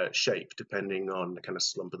shape, depending on the kind of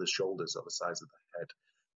slump of the shoulders or the size of the head.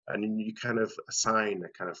 And you kind of assign a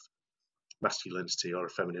kind of masculinity or a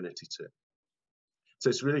femininity to it. So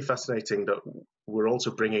it's really fascinating that we're also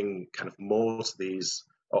bringing kind of more to these,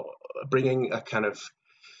 or bringing a kind of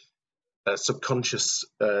a subconscious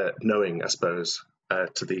knowing, I suppose,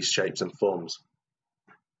 to these shapes and forms.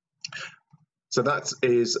 So that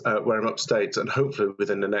is where I'm up to date, and hopefully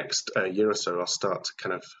within the next year or so, I'll start to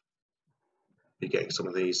kind of be getting some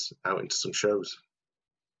of these out into some shows.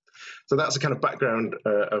 So that's a kind of background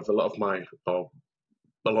of a lot of my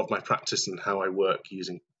practice and how I work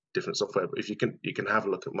using different software. But if you can have a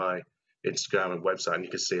look at my Instagram and website, and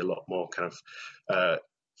you can see a lot more kind of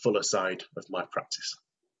fuller side of my practice.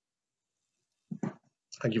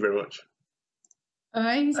 Thank you very much.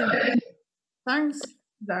 Amazing. Thanks,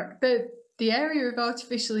 Zach. The area of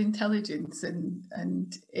artificial intelligence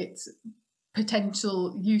and its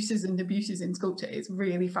potential uses and abuses in sculpture is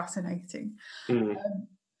really fascinating.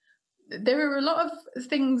 There are a lot of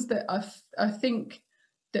things that I think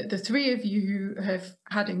that the three of you have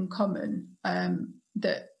had in common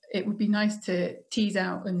that it would be nice to tease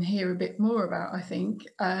out and hear a bit more about, I think.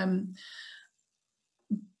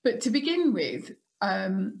 But to begin with,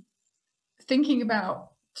 thinking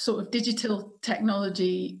about sort of digital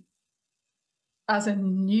technology as a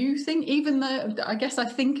new thing, even though I guess I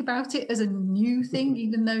think about it as a new thing,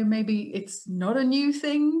 even though maybe it's not a new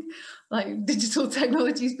thing. Like, digital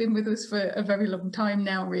technology has been with us for a very long time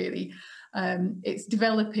now, really. It's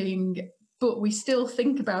developing, but we still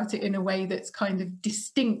think about it in a way that's kind of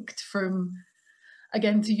distinct from,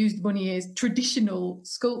 again, to use the bunny ears, traditional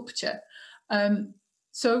sculpture.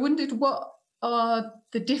 So I wondered, what are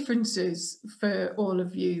the differences for all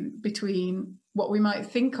of you between what we might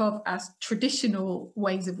think of as traditional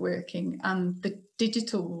ways of working and the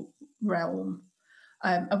digital realm?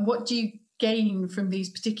 And what do you gain from these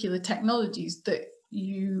particular technologies that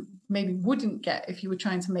you maybe wouldn't get if you were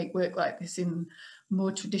trying to make work like this in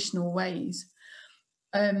more traditional ways?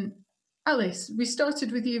 Alice, we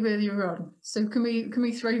started with you earlier on, so can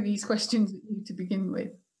we throw these questions at you to begin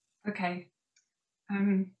with? Okay.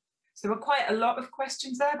 So there were quite a lot of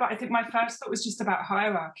questions there, but I think my first thought was just about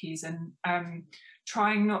hierarchies and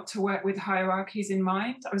trying not to work with hierarchies in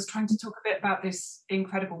mind. I was trying to talk a bit about this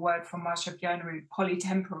incredible word from Marta Herford,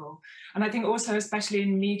 polytemporal. And I think also, especially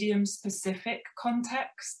in medium-specific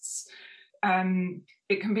contexts,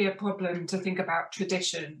 it can be a problem to think about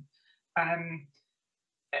tradition.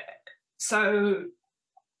 So,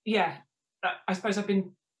 yeah, I suppose I've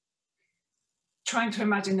been trying to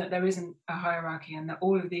imagine that there isn't a hierarchy and that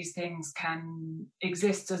all of these things can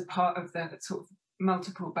exist as part of the sort of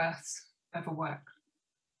multiple births of a work.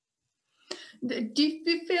 Do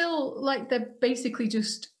you feel like they're basically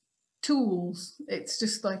just tools? It's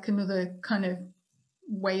just like another kind of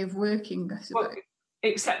way of working, I suppose. Well,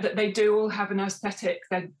 except that they do all have an aesthetic,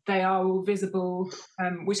 that they are all visible,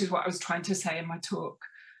 which is what I was trying to say in my talk.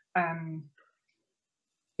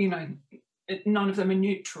 You know, none of them are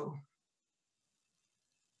neutral.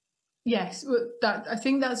 Yes, well, I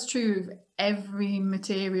think that's true of every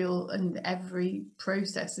material and every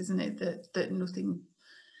process, isn't it? That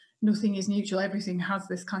nothing is neutral. Everything has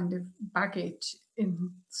this kind of baggage in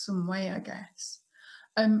some way, I guess.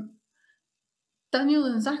 Daniel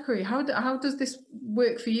and Zachary, how does this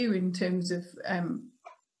work for you in terms of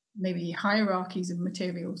maybe hierarchies of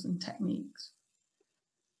materials and techniques?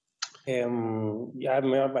 Yeah,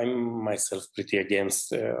 I'm myself pretty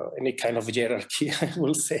against any kind of hierarchy, I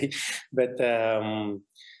will say. But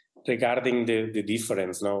regarding the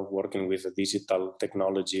difference, now working with a digital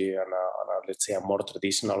technology and let's say a more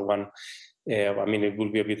traditional one, I mean, it will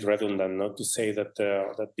be a bit redundant not to say that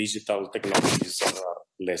that digital technologies are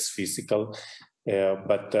less physical,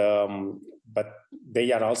 but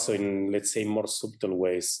they are also in, let's say, more subtle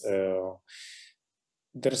ways.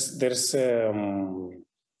 There's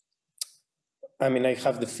I mean, I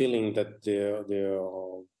have the feeling that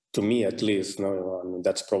the to me at least, no, and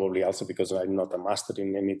that's probably also because I'm not a master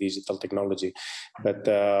in any digital technology, but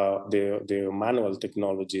the manual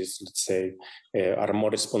technologies, let's say, are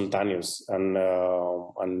more spontaneous, and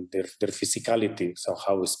their physicality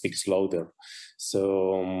somehow speaks louder.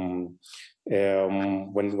 So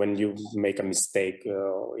when you make a mistake,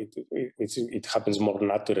 it happens more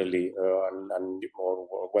naturally, and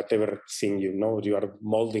or whatever thing you are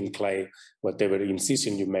molding clay, whatever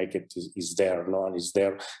incision you make, it is there, no, and it's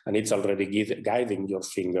there, and it's already guiding your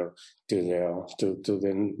finger to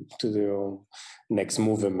the next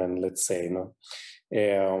movement, let's say, no.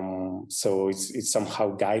 So it's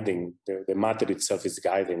somehow guiding, the matter itself is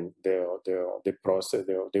guiding the process,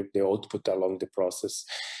 the output along the process,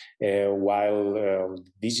 while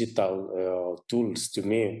digital tools, to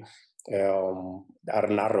me, are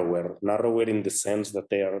narrower in the sense that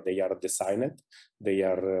they are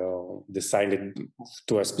designed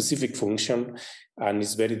to a specific function, and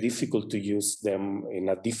it's very difficult to use them in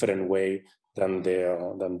a different way than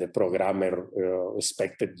the programmer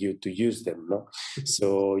expected you to use them, no?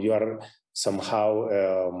 So you are somehow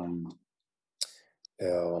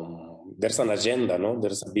there's an agenda, no?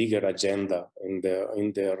 There's a bigger agenda in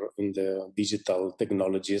the digital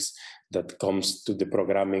technologies that comes to the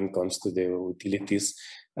programming, comes to the utilities,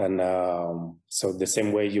 and so the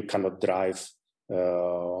same way you cannot drive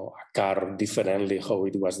a car differently how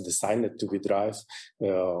it was designed to be drive.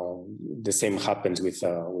 The same happens with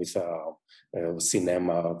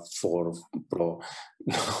Cinema 4 Pro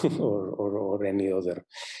or any other.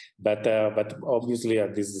 But obviously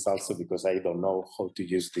this is also because I don't know how to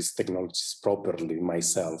use these technologies properly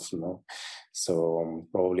myself, no? So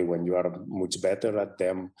probably when you are much better at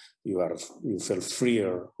them, you feel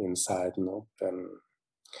freer inside, no?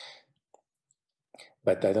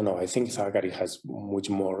 But I don't know, I think Zachary has much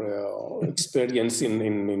more experience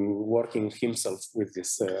in working himself with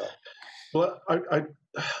this. Well,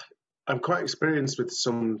 I'm quite experienced with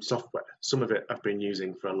some software. Some of it I've been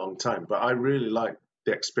using for a long time, but I really like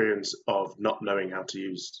the experience of not knowing how to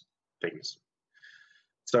use things.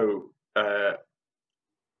 So,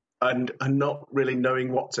 and not really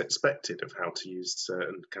knowing what's expected of how to use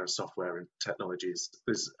certain kind of software and technologies.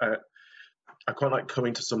 I quite like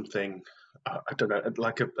coming to something, I don't know,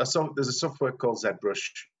 like there's a software called ZBrush,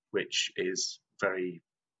 which is very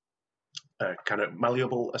kind of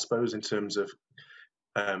malleable, I suppose, in terms of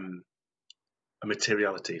a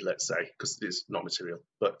materiality, let's say, because it's not material,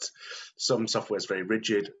 but some software is very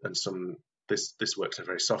rigid and this works in a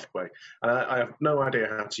very soft way. And I have no idea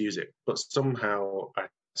how to use it, but somehow I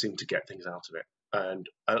seem to get things out of it. And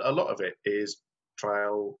a lot of it is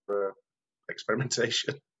trial,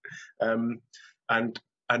 experimentation, and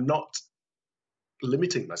not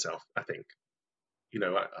limiting myself, I think.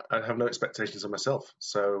 I have no expectations of myself.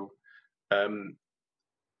 So,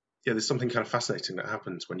 yeah, there's something kind of fascinating that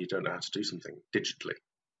happens when you don't know how to do something digitally.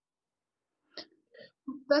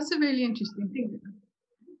 That's a really interesting thing.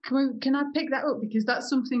 Can I pick that up? Because that's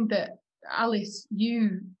something that, Alice,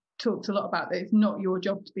 you talked a lot about, that it's not your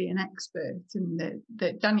job to be an expert, and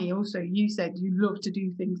that Danny, also, you said you love to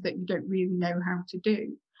do things that you don't really know how to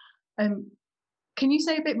do. Can you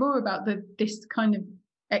say a bit more about this kind of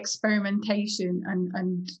experimentation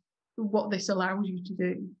and what this allows you to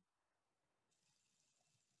do?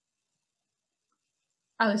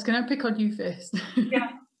 Alice, can I pick on you first?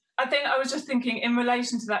 Yeah, I think I was just thinking in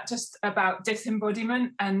relation to that, just about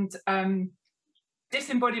disembodiment, and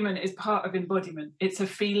disembodiment is part of embodiment. It's a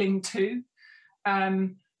feeling too,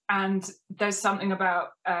 and there's something about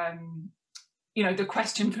the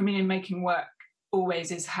question for me in making work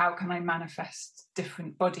always is, how can I manifest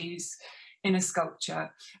different bodies in a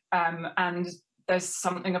sculpture? And there's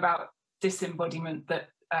something about disembodiment that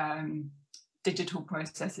digital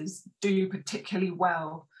processes do particularly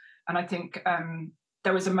well. And I think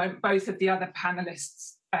there was a moment, both of the other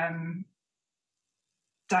panelists,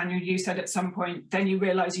 Daniel, you said at some point, then you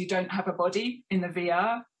realise you don't have a body in the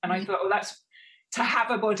VR. And I thought, well, that's, to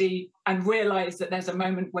have a body and realise that there's a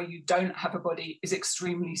moment where you don't have a body is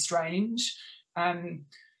extremely strange. And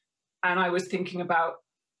I was thinking about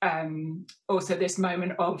also this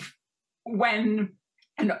moment of when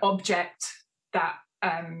an object that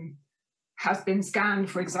has been scanned,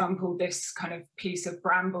 for example, this kind of piece of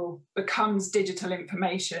bramble, becomes digital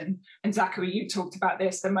information. And Zachary, you talked about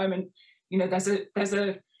this, the moment, there's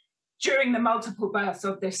a during the multiple births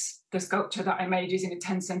of the sculpture that I made using a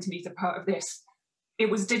 10-centimetre part of this, it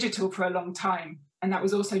was digital for a long time. And that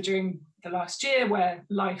was also during the last year where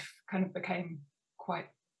life kind of became quite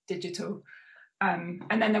digital. And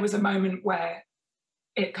then there was a moment where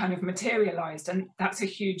it kind of materialised, and that's a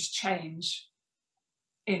huge change.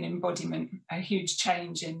 in embodiment, a huge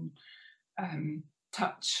change in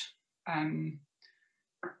touch.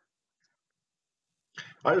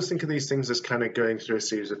 I always think of these things as kind of going through a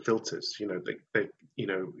series of filters. You know, you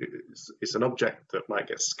know, it's an object that might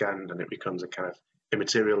get scanned and it becomes a kind of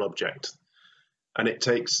immaterial object, and it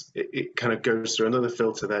kind of goes through another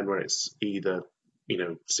filter then where it's either, you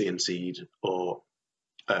know, CNC'd or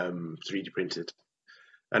 3D printed,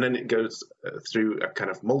 and then it goes through a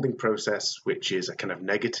kind of molding process, which is a kind of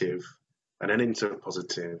negative, and then into a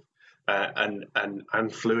positive, and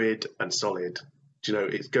fluid and solid. You know,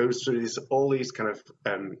 it goes through all these kind of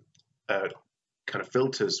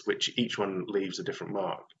filters, which each one leaves a different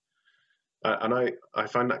mark, and I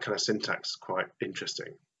find that kind of syntax quite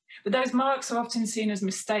interesting. But those marks are often seen as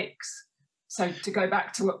mistakes. So to go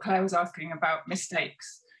back to what Claire was asking about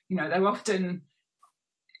mistakes, you know, they're often,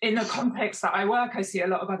 in the context that I work, I see a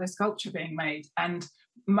lot of other sculpture being made, and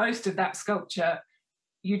most of that sculpture,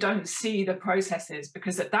 you don't see the processes,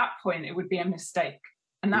 because at that point it would be a mistake,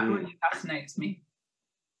 and that really fascinates me.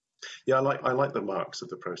 Yeah, I like the marks of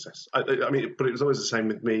the process. I mean, but it was always the same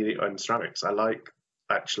with me on ceramics. I like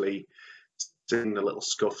actually seeing the little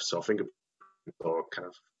scuffs or fingerprints or kind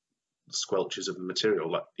of squelches of the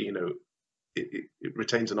material. Like, you know, it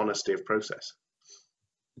retains an honesty of process.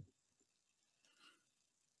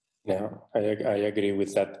 Yeah, I agree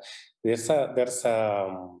with that. There's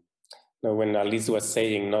when Alice was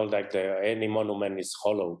saying, no, like any monument is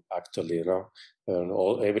hollow, actually, you know,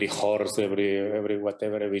 every horse, every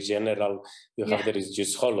whatever, every general you have there is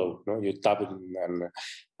just hollow. No, you tap it,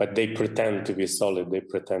 but they pretend to be solid. They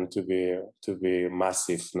pretend to be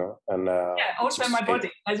massive, no. And also my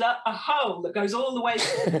body, there's a hole that goes all the way,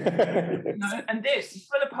 you know, and this is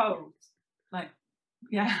full of holes, like,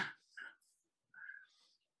 yeah.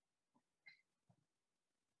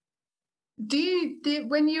 Do you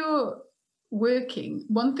when you're working,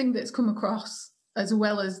 one thing that's come across, as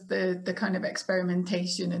well as the kind of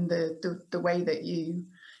experimentation and the way that you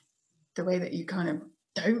kind of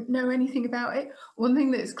don't know anything about it, one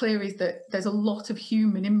thing that's clear is that there's a lot of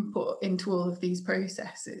human input into all of these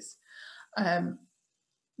processes.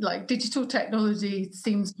 Like, digital technology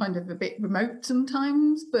seems kind of a bit remote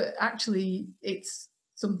sometimes, but actually it's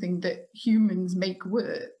something that humans make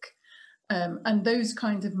work. And those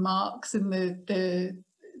kinds of marks and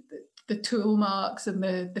the tool marks and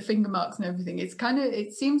the finger marks and everything,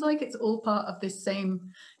 it seems like it's all part of this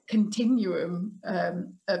same continuum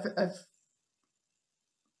of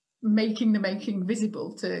making the making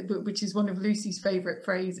visible, which is one of Lucy's favourite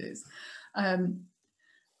phrases. Can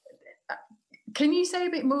you say a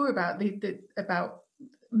bit more about about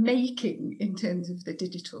making in terms of the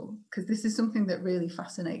digital? Because this is something that really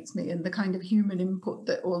fascinates me, and the kind of human input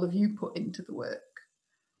that all of you put into the work.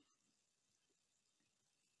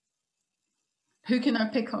 Who can I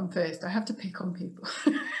pick on first? I have to pick on people.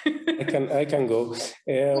 I can go.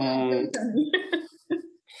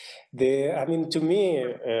 I mean, to me,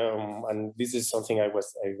 and this is something I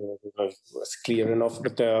was clear enough.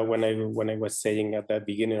 But when I was saying at the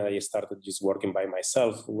beginning, I started just working by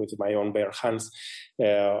myself with my own bare hands,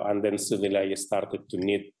 and then suddenly I started to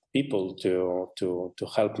need people to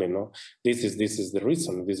help me. No, this is the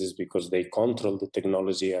reason. This is because they control the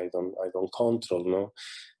technology. I don't control. No,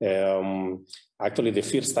 actually, the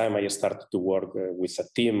first time I started to work with a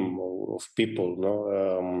team of people.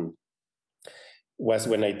 No. Was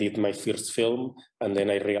when I did my first film, and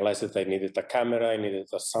then I realized that I needed a camera, I needed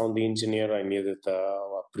a sound engineer, I needed a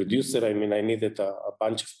producer. I mean, I needed a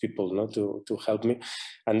bunch of people, no, to help me.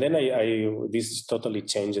 And then this totally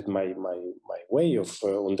changed my way of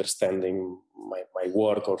understanding my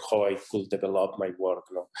work, or how I could develop my work.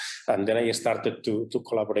 No? And then I started to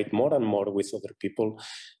collaborate more and more with other people,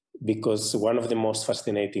 because one of the most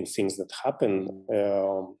fascinating things that happened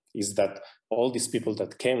is that all these people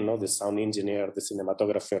that came, the sound engineer, the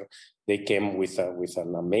cinematographer, they came with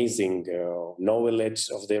an amazing knowledge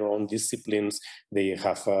of their own disciplines. They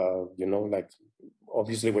have, like,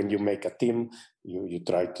 obviously when you make a team, you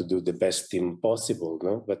try to do the best team possible,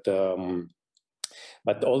 no?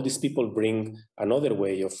 But all these people bring another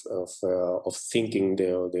way of thinking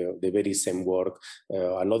the very same work,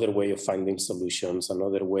 another way of finding solutions,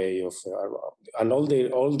 another way of, and all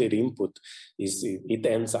their input it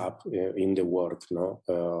ends up in the work, no.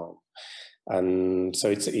 And so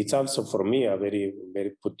it's also for me a very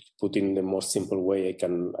put in the most simple way I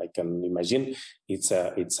can imagine. It's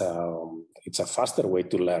a faster way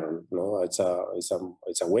to learn. No, it's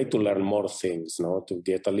a way to learn more things. No, to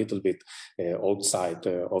get a little bit outside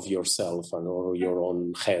of yourself and or your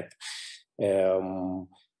own head.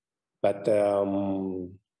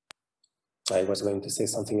 I was going to say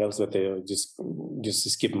something else, but just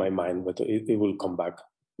skip my mind, but it will come back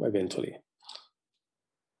eventually.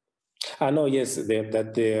 No, yes,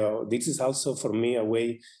 this is also for me a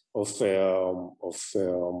way of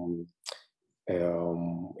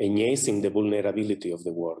enhancing the vulnerability of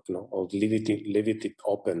the work, no? Or leave it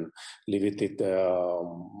open, leave it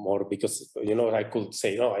more, because, you know, I could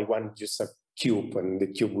say, oh, I want just a cube, and the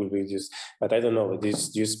cube will be just, but I don't know, this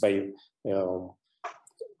just by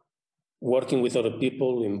working with other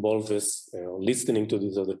people involves listening to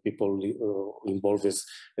these other people, involves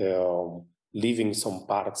leaving some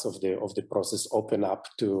parts of the process open up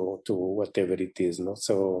to whatever it is. No?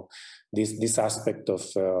 So this aspect of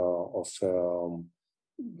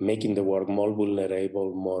making the work more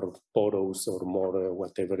vulnerable, more porous, or more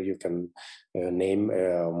whatever you can name,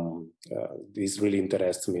 this really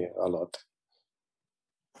interests me a lot.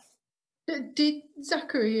 Did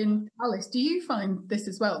Zachary and Alice, do you find this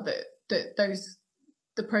as well, that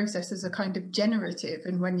the processes are kind of generative,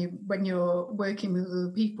 and when you're working with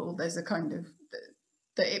other people, there's a kind of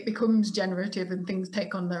that it becomes generative and things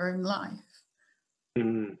take on their own life? I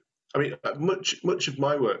mean, much of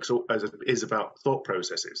my work is about thought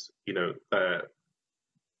processes. You know,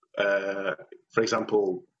 for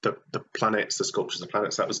example, the planets, the sculptures of the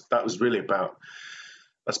planets. That was really about,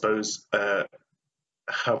 I suppose,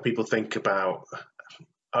 how people think about.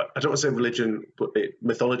 I don't want to say religion, but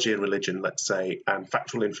mythology and religion, let's say, and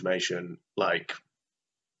factual information, like,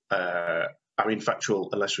 I mean, factual,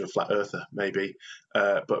 unless you're a flat earther, maybe,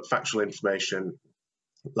 but factual information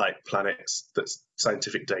like planets, that's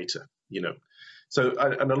scientific data, you know. So,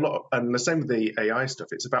 and the same with the AI stuff,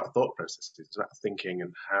 it's about thought processes, it's about thinking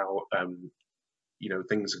and how, you know,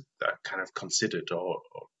 things are kind of considered or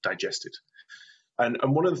digested. And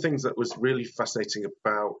one of the things that was really fascinating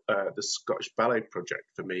about the Scottish Ballet project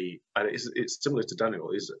for me, and it's similar to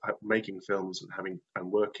Daniel, is making films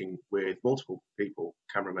and working with multiple people,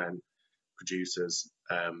 cameramen, producers,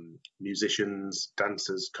 musicians,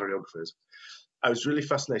 dancers, choreographers. I was really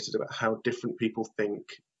fascinated about how different people think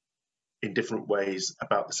in different ways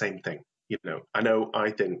about the same thing. You know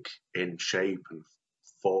I think in shape and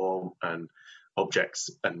form and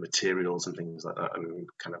objects and materials and things like that, and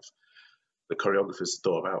kind of the choreographers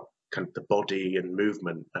thought about kind of the body and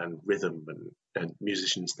movement and rhythm, and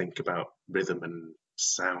musicians think about rhythm and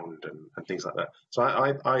sound and things like that. So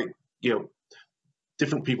I you know,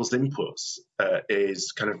 different people's inputs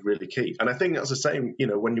is kind of really key. And I think that's the same, you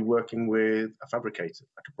know, when you're working with a fabricator,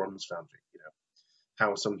 like a bronze foundry, you know,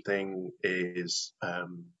 how something is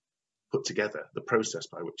put together, the process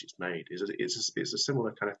by which it's made is a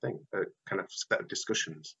similar kind of thing, a kind of set of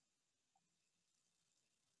discussions.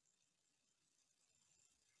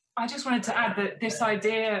 I just wanted to add that this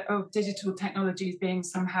idea of digital technologies being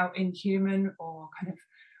somehow inhuman or kind of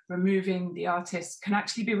removing the artist can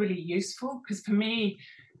actually be really useful, because for me,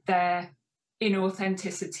 their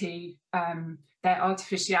inauthenticity, their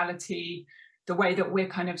artificiality, the way that we're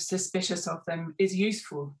kind of suspicious of them is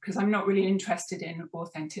useful, because I'm not really interested in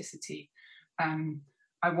authenticity.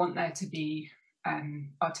 I want there to be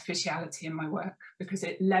artificiality in my work, because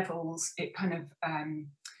it levels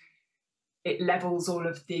all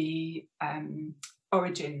of the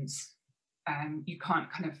origins. You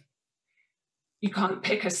can't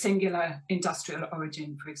pick a singular industrial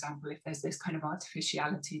origin, for example, if there's this kind of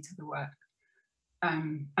artificiality to the work.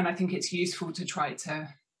 And I think it's useful to try to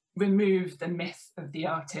remove the myth of the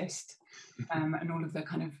artist and all of the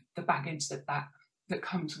kind of the baggage that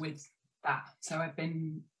comes with that. So I've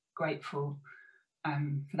been grateful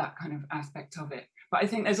for that kind of aspect of it. But I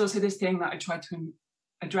think there's also this thing that I tried to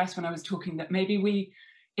address when I was talking, that maybe we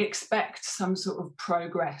expect some sort of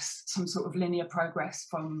progress, some sort of linear progress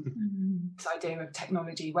from this idea of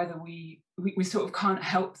technology, whether we sort of can't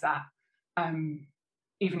help that,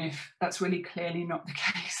 even if that's really clearly not the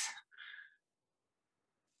case.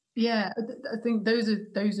 Yeah, I think those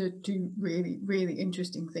are two really, really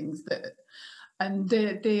interesting things, and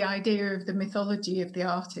the idea of the mythology of the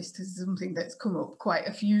artist is something that's come up quite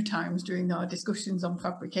a few times during our discussions on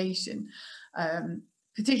fabrication.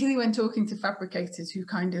 Particularly when talking to fabricators who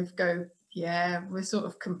kind of go, yeah, we're sort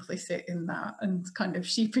of complicit in that, and kind of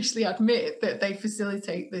sheepishly admit that they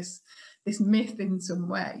facilitate this myth in some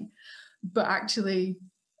way. But actually,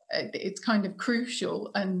 it's kind of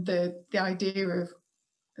crucial, and the idea of,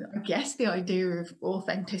 I guess the idea of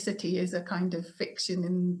authenticity is a kind of fiction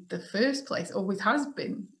in the first place, always has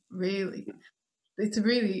been, really. It's a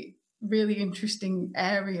really, really interesting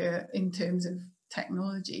area in terms of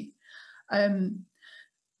technology.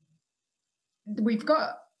 We've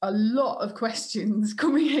got a lot of questions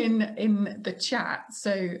coming in the chat.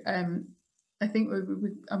 So I think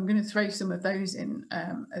I'm going to throw some of those in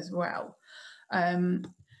as well.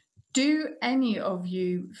 Do any of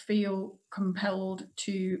you feel compelled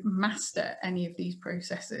to master any of these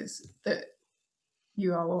processes that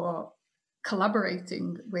you are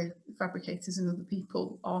collaborating with fabricators and other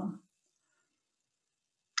people on?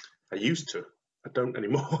 I used to. I don't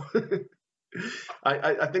anymore.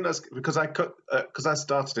 I think that's because I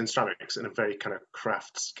started in ceramics in a very kind of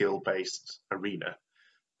craft skill-based arena.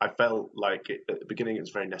 I felt like at the beginning it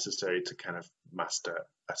was very necessary to kind of master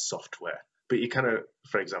a software. But you kind of,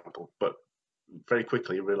 for example, but very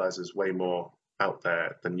quickly you realize there's way more out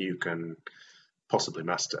there than you can possibly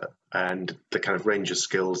master, and the kind of range of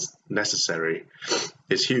skills necessary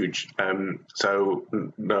is huge. So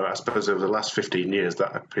no, I suppose over the last 15 years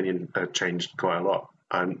that opinion changed quite a lot,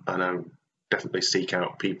 and I definitely seek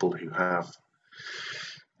out people who have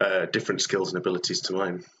different skills and abilities to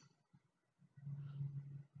mine.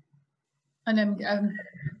 And I'm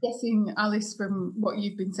guessing, Alice, from what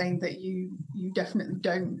you've been saying, that you definitely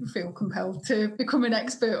don't feel compelled to become an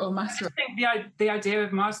expert or master. I think the idea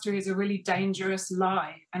of mastery is a really dangerous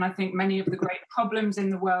lie. And I think many of the great problems in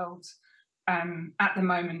the world at the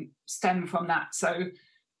moment stem from that. So,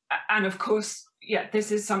 and of course, yeah,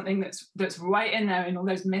 this is something that's right in there in all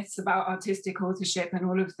those myths about artistic authorship and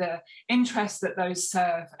all of the interests that those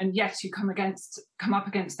serve. And yes, you come up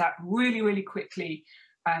against that really, really quickly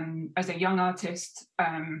as a young artist,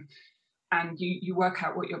 and you work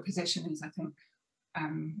out what your position is, I think.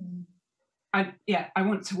 I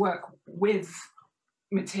want to work with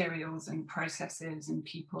materials and processes and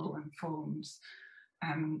people and forms,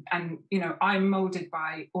 and you know, I'm molded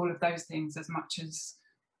by all of those things as much as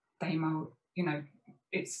they mold. You know,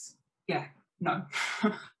 it's no.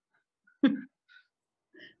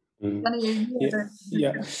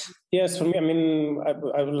 Yes, for me, I mean,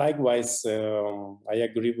 I likewise, I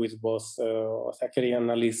agree with both Zachary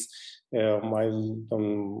and Alice. I don't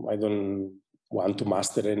want to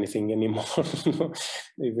master anything anymore,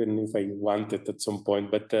 even if I wanted at some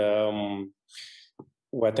point. But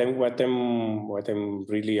what I'm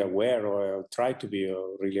really aware, or try to be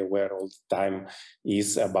really aware all the time,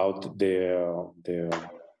 is about the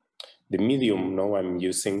medium I'm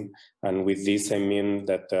using, and with this I mean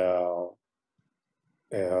that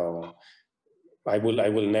I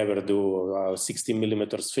will never do a 60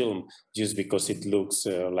 millimeters film just because it looks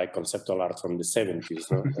like conceptual art from the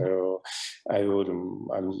 70s. No?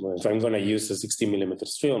 If I'm going to use a 60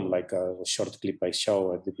 millimeters film, like a short clip I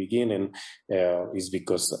show at the beginning, is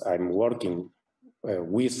because I'm working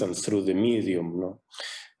with and through the medium. No?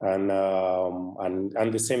 And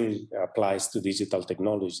the same applies to digital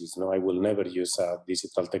technologies. No, I will never use a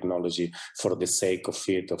digital technology for the sake of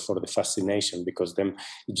it or for the fascination, because then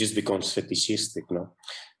it just becomes fetishistic. No,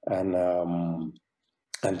 and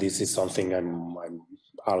this is something I'm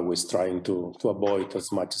always trying to avoid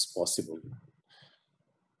as much as possible.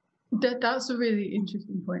 That's a really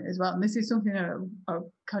interesting point as well, and this is something that I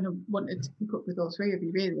kind of wanted to pick up with all three of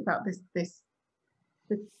you, really, about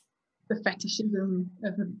the fetishism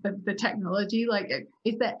of the technology. Like,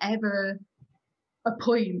 is there ever a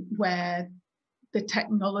point where the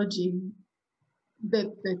technology,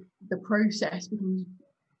 the process becomes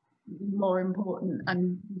more important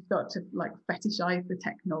and you start to like fetishize the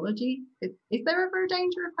technology? Is there ever a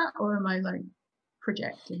danger of that, or am I like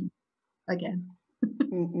projecting again?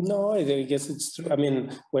 No, I guess it's true. I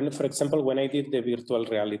mean, for example, when I did the virtual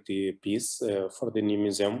reality piece for the new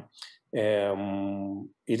museum,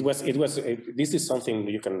 this is something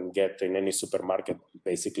you can get in any supermarket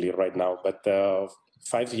basically right now, but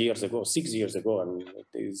 6 years ago, and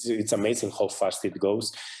it's amazing how fast it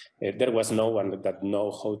goes. There was no one that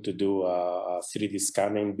know how to do 3D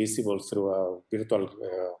scanning visible through virtual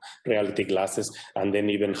reality glasses, and then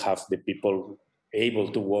even have the people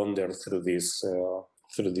able to wander through this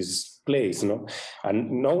place, no?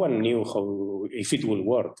 And no one knew if it will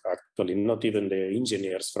work, actually, not even the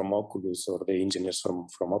engineers from Oculus or the engineers from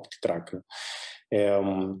OptiTrack.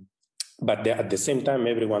 But at the same time,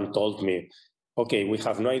 everyone told me, okay, we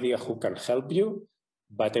have no idea who can help you,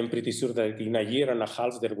 but I'm pretty sure that in a year and a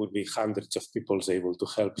half, there will be hundreds of people able to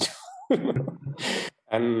help you.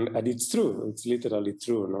 and it's true, it's literally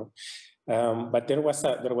true, no? But there was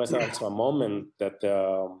also a moment that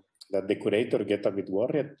the curator get a bit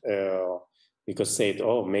worried because said,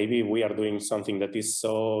 oh, maybe we are doing something that is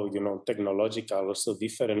so, technological or so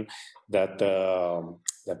different that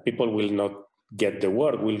people will not get the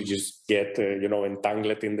work, will just get,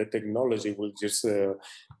 entangled in the technology, will just will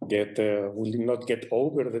not get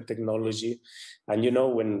over the technology. And,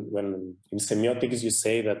 when in semiotics you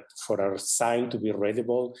say that for a sign to be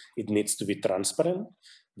readable, it needs to be transparent,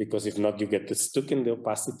 because if not, you get stuck in the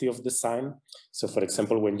opacity of the sign. So for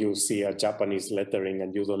example, when you see a Japanese lettering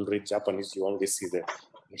and you don't read Japanese, you only see the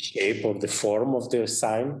shape or the form of the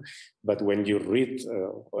sign. But when you read,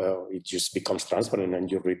 it just becomes transparent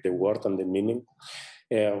and you read the word and the meaning.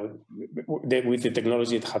 With the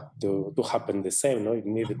technology, it had to happen the same. No? It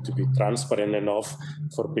needed to be transparent enough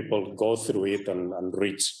for people to go through it and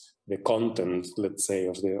reach the content, let's say,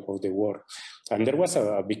 of the work. And there was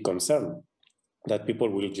a big concern that people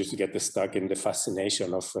will just get stuck in the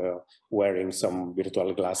fascination of wearing some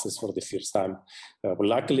virtual glasses for the first time.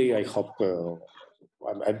 Luckily, I hope,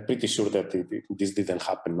 I'm pretty sure that this didn't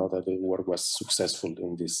happen, no? That the work was successful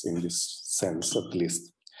in this sense, at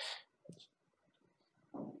least.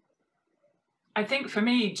 I think for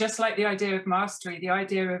me, just like the idea of mastery, the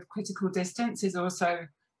idea of critical distance is also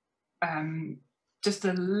just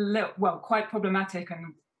a little, well, quite problematic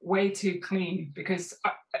and way too clean, because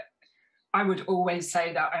I would always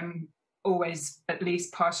say that I'm always at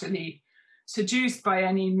least partially seduced by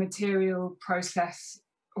any material, process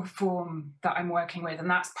or form that I'm working with. And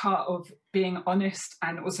that's part of being honest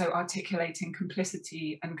and also articulating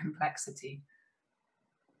complicity and complexity.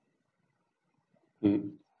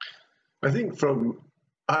 I think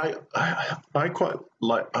I quite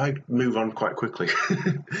like, I move on quite quickly.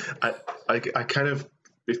 I kind of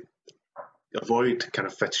avoid kind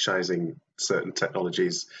of fetishizing certain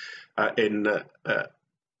technologies. I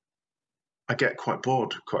get quite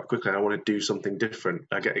bored quite quickly and I want to do something different.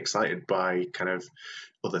 I get excited by kind of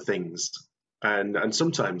other things. And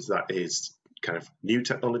sometimes that is kind of new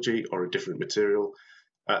technology or a different material.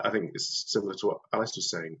 I think it's similar to what Alice was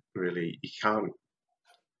saying, really. You can't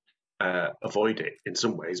avoid it in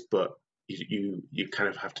some ways, but you kind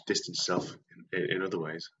of have to distance yourself in other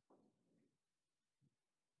ways.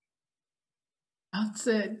 That's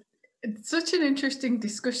it's such an interesting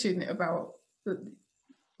discussion about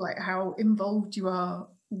like how involved you are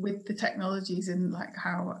with the technologies and like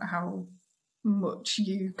how much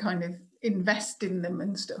you kind of invest in them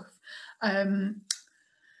and stuff.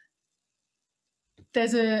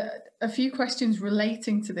 There's a few questions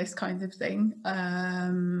relating to this kind of thing,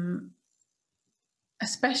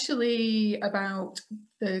 especially about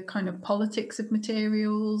the kind of politics of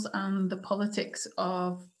materials and the politics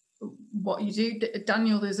of what you do.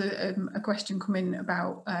 Daniel, there's a question coming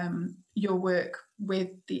about your work with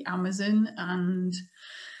the Amazon and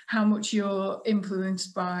how much you're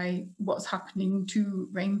influenced by what's happening to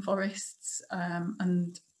rainforests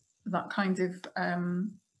and that kind of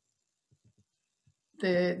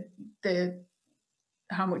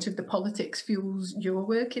how much of the politics fuels your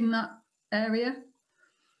work in that area?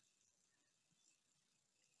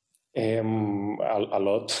 A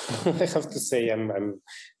lot. I have to say, I'm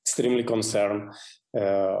extremely concerned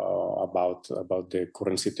about the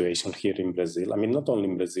current situation here in Brazil. I mean, not only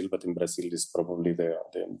in Brazil, but in Brazil is probably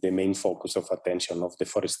the main focus of attention of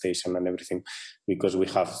deforestation and everything, because we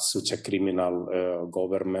have such a criminal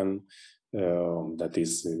government that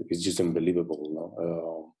is just unbelievable.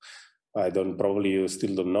 No? Probably you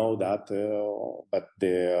still don't know that, but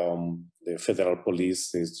the federal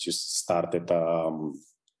police is just started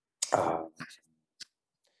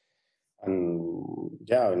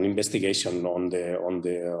an investigation on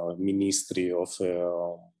the Ministry of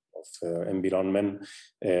Environment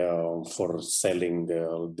for selling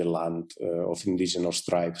the land of indigenous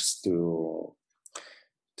tribes to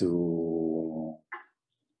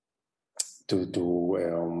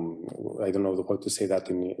I don't know how to say that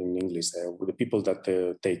in English. The people that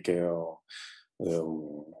take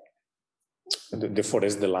the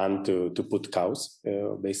forest, the land to put cows,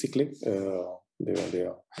 basically.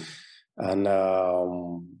 And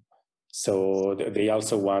so they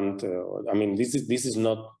also want. I mean, this is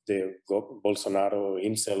not the Bolsonaro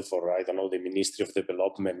himself, or I don't know, the Ministry of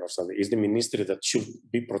Development or something. It's the ministry that should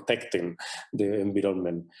be protecting the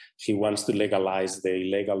environment. He wants to legalize the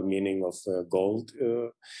illegal mining of gold.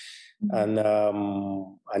 And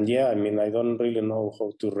yeah, I mean, I don't really know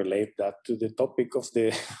how to relate that to the topic of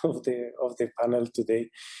the panel today,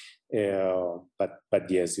 but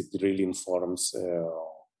yes, it really informs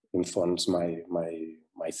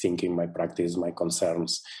my thinking, my practice, my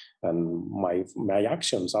concerns, and my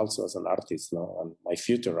actions also as an artist, no, and my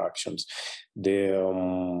future actions.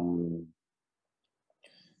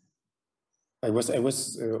 I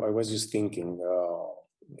was just thinking.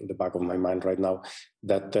 In the back of my mind right now,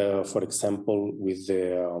 that for example,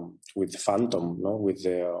 with Phantom, no, with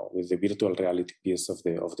the virtual reality piece of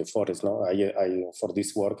the forest, no, I for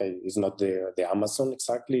this work, it's not the Amazon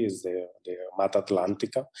exactly, is the Mata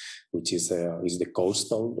Atlântica, which is the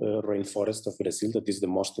coastal rainforest of Brazil that is the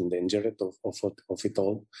most endangered of it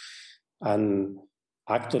all, and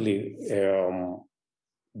actually,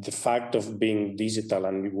 the fact of being digital,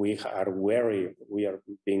 and we are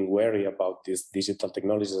being wary about these digital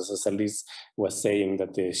technologies, as Elise was saying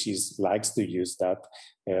that she likes to use that.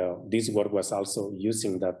 This work was also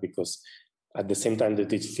using that because at the same time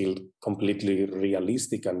that it felt completely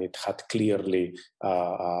realistic, and it had clearly,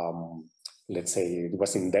 let's say, it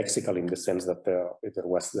was indexical in the sense that there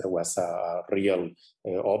was a real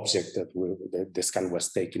object that the scan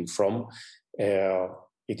was taken from.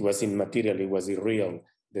 It was immaterial, it was irreal.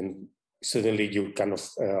 Then suddenly you kind of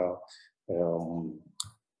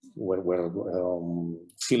were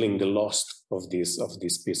feeling the loss of this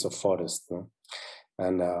piece of forest. No?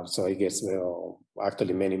 And so I guess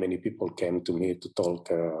actually many people came to me to talk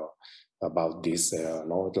about this,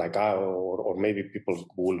 no? Like or maybe people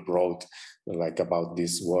who wrote like about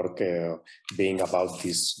this work being about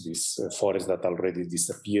this forest that already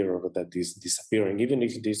disappeared, or that is disappearing, even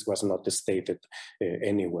if this was not stated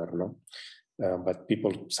anywhere, no. But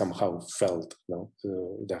people somehow felt,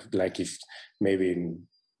 that like if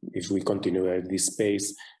we continue at this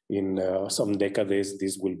pace, in some decades,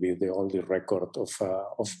 this will be the only record of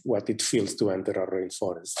what it feels to enter a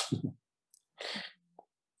rainforest.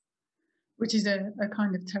 Which is a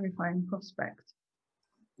kind of terrifying prospect.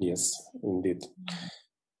 Yes, indeed.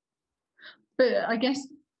 But I guess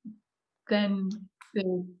then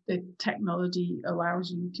the technology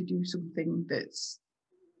allows you to do something that's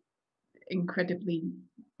incredibly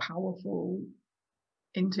powerful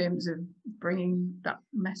in terms of bringing that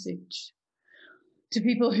message to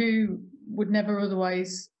people who would never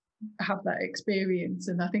otherwise have that experience.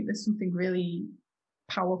 And I think there's something really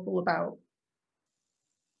powerful about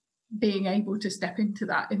being able to step into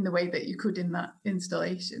that in the way that you could in that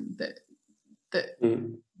installation that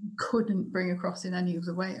you couldn't bring across in any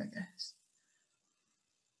other way, I guess.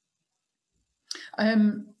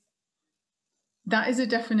 That is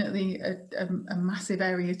definitely a massive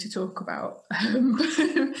area to talk about.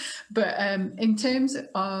 But in terms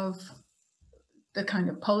of the kind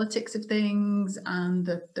of politics of things and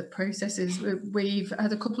the processes, we've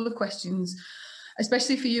had a couple of questions,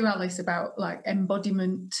 especially for you, Alice, about like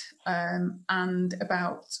embodiment and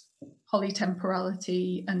about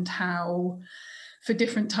polytemporality, and how for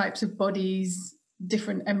different types of bodies,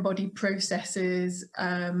 different embodied processes,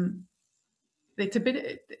 it's a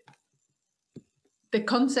bit the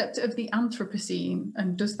concept of the Anthropocene,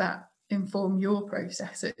 and does that inform your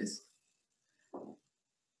processes?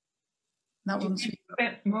 That one's a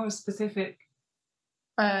bit more specific.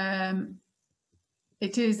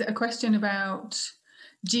 It is a question about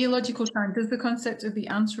geological time. Does the concept of the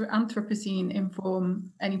Anthropocene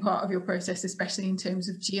inform any part of your process, especially in terms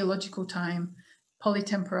of geological time,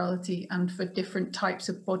 polytemporality, and for different types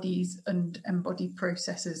of bodies and embodied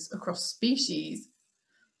processes across species?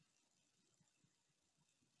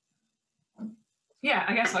 Yeah,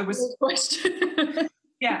 I guess I was. Question.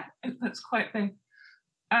 Yeah, that's quite big.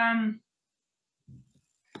 I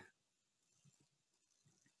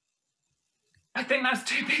think that's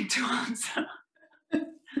too big to answer.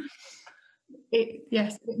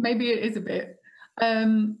 Yes, maybe it is a bit. I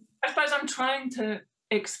suppose I'm trying to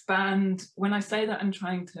expand. When I say that I'm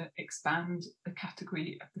trying to expand the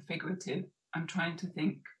category of the figurative, I'm trying to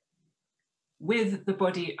think with the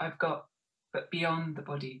body I've got, but beyond the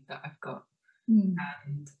body that I've got.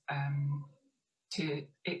 And to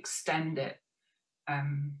extend it,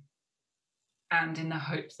 and in the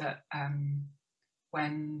hope that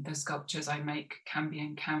when the sculptures I make can be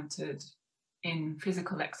encountered in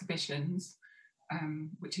physical exhibitions,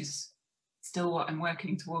 which is still what I'm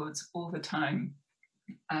working towards all the time,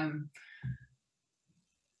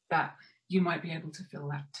 that you might be able to feel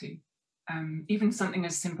that too. Even something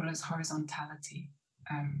as simple as horizontality.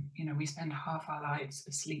 We spend half our lives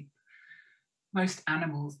asleep. Most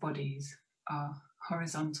animals' bodies are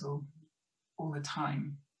horizontal all the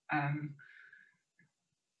time.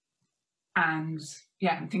 And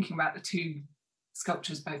yeah, I'm thinking about the two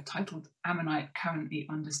sculptures, both titled Ammonite, currently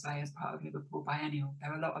on display as part of Liverpool Biennial.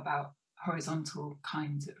 They're a lot about horizontal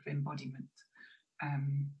kinds of embodiment.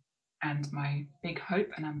 And my big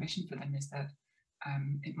hope and ambition for them is that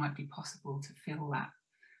it might be possible to feel that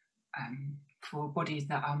for bodies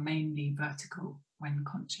that are mainly vertical when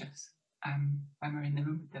conscious. When we're in the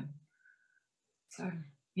room with them. So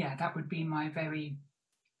yeah, that would be my very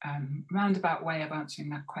roundabout way of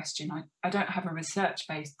answering that question. I don't have a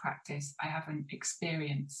research-based practice, I have an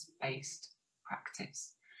experience-based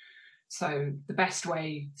practice. So the best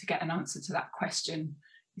way to get an answer to that question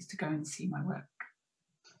is to go and see my work.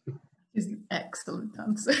 Is an excellent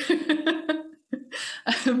answer.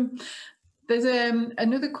 There's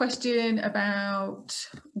another question about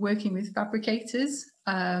working with fabricators.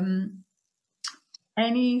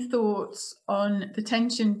 Any thoughts on the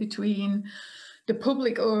tension between the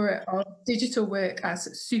public aura of digital work as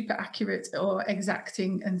super accurate or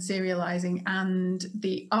exacting and serializing, and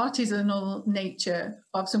the artisanal nature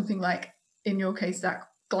of something like, in your case, that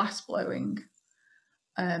glass blowing?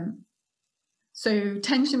 So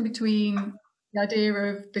tension between the idea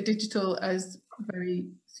of the digital as very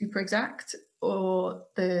super exact or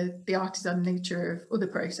the artisan nature of other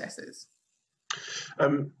processes? I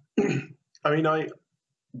mean, I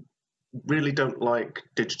really don't like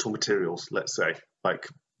digital materials, let's say. Like,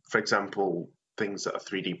 for example, things that are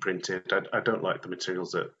 3D printed. I don't like the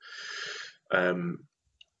materials that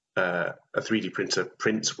a 3D printer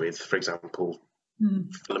prints with, for example,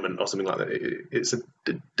 filament or something like that. It's a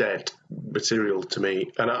dead material to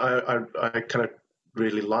me. And I kind of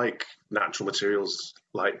really like natural materials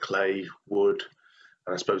like clay, wood,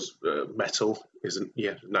 and I suppose metal isn't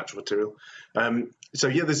a natural material. So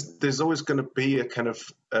yeah, there's always going to be a kind of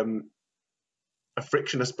a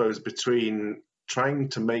friction, I suppose, between trying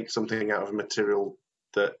to make something out of a material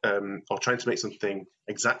that, or trying to make something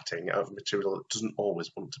exacting out of a material that doesn't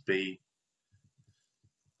always want to be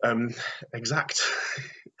exact.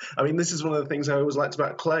 I mean, this is one of the things I always liked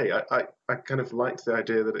about clay. I kind of liked the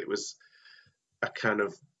idea that it was a kind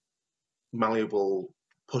of malleable,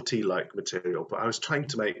 putty-like material, but I was trying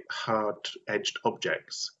to make hard-edged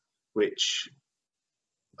objects, which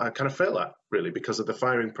I kind of fail at, really, because of the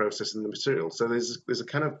firing process in the material. So there's a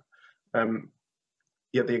kind of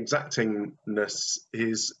the exactingness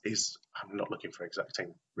is I'm not looking for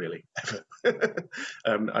exacting, really, ever.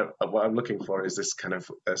 What I'm looking for is this kind of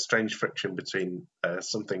strange friction between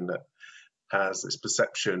something that has this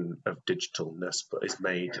perception of digitalness but is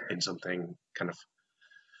made in something kind of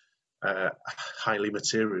highly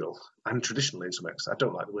material and traditional in some extent. I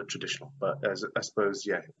don't like the word traditional, but I suppose,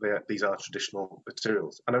 these are traditional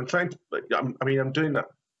materials. And I'm trying to, I'm doing that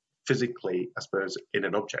physically, I suppose, in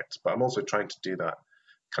an object, but I'm also trying to do that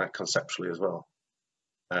kind of conceptually as well,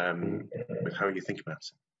 with how you think about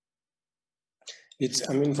it.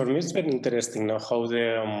 For me, it's very interesting now how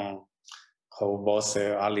how both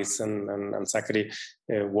Alice and Zachary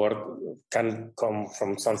work can come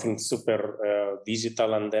from something super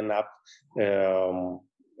digital and then up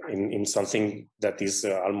in something that is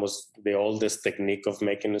almost the oldest technique of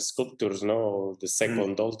making sculptures, the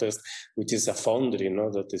second oldest, which is a foundry,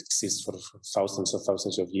 that exists for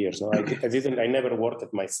thousands of years. I never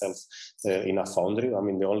worked myself in a foundry. I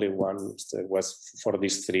mean, the only one was for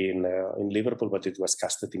these three in Liverpool, but it was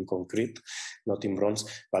casted in concrete, not in bronze.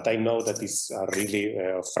 But I know that it's a really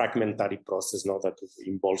fragmentary process, that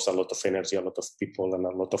involves a lot of energy, a lot of people, and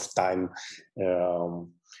a lot of time.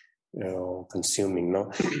 Consuming,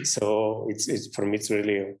 so it's for me it's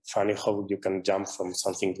really funny how you can jump from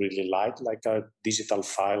something really light like a digital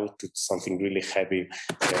file to something really heavy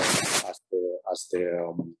as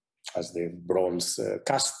the bronze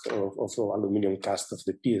cast of aluminium cast of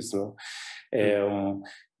the piece.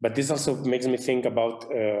 But this also makes me think about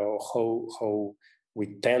how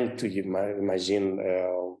we tend to imagine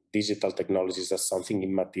digital technologies as something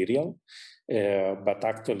immaterial, but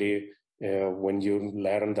actually when you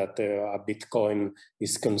learn that a Bitcoin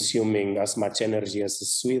is consuming as much energy as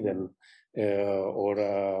Sweden, or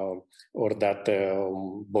that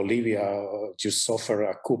Bolivia just suffered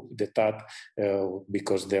a coup d'etat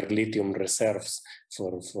because their lithium reserves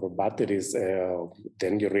for batteries,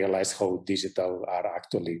 then you realize how digital are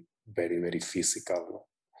actually very, very physical.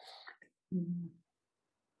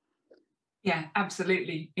 Yeah,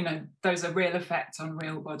 absolutely. Those are real effects on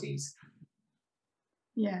real bodies.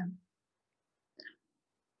 Yeah.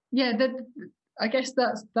 Yeah, I guess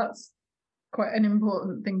that's quite an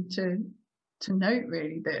important thing to note,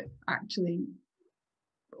 really, that actually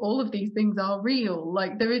all of these things are real.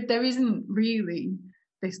 Like there isn't really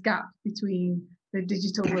this gap between the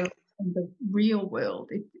digital world and the real world.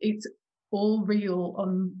 It's all real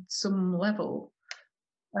on some level.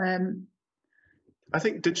 I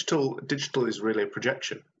think digital is really a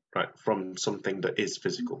projection, right, from something that is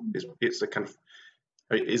physical. It's a kind of,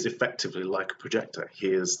 it is effectively like a projector.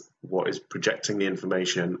 Here's what is projecting the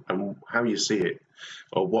information, and how you see it,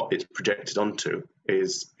 or what it's projected onto,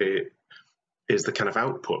 is the kind of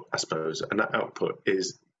output, I suppose. And that output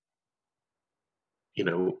is,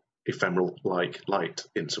 ephemeral, like light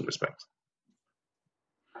in some respects.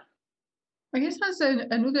 I guess that's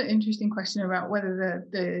another interesting question about whether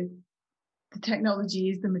the technology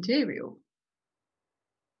is the material.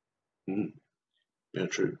 Yeah,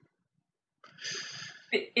 true.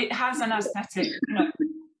 It has an aesthetic,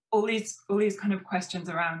 all these kind of questions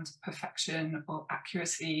around perfection or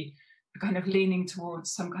accuracy kind of leaning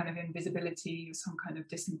towards some kind of invisibility or some kind of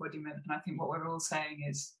disembodiment. And I think what we're all saying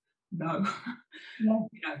is no. Yeah.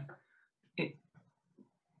 You know,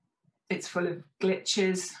 it's full of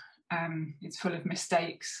glitches, it's full of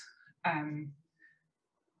mistakes,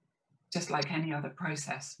 just like any other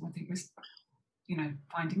process. I think was, you know,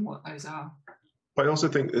 finding what those are. But I also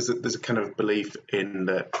think there's a kind of belief in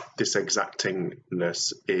that this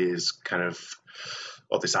exactingness is kind of,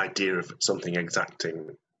 or this idea of something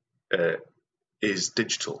exacting is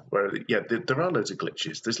digital, where, yeah, there are loads of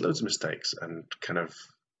glitches, there's loads of mistakes and kind of,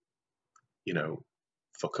 you know,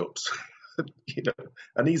 fuck ups, you know,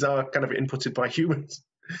 and these are kind of inputted by humans.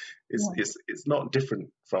 It's not different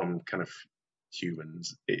from kind of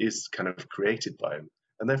humans. It is kind of created by them,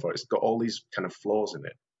 and therefore it's got all these kind of flaws in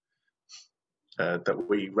it that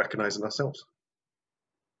we recognise in ourselves.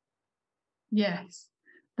 Yes,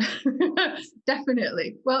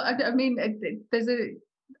 definitely. Well, I mean,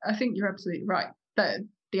 I think you're absolutely right that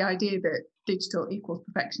the idea that digital equals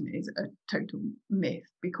perfection is a total myth,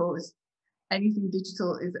 because anything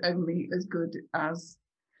digital is only as good as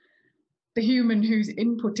the human who's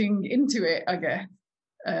inputting into it, I guess.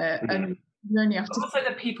 And you only have to. Also,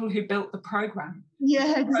 the people who built the program.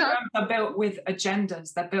 Yeah, exactly. Programs are built with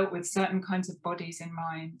agendas. They're built with certain kinds of bodies in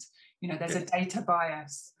mind. You know, there's a data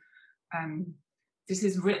bias. This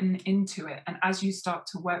is written into it, and as you start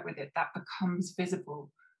to work with it, that becomes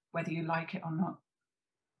visible, whether you like it or not.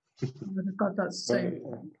 Oh God, that's so.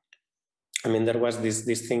 I mean, there was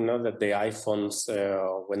this thing, no, that the iPhones,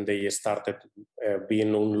 when they started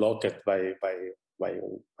being unlocked by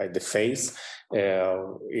the face,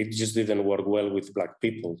 it just didn't work well with Black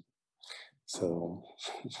people. So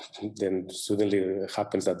then suddenly it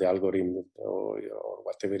happens that the algorithm or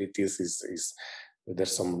whatever it is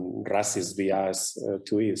there's some racist bias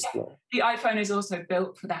to it. No? The iPhone is also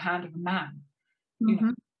built for the hand of a man, you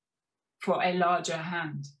know, for a larger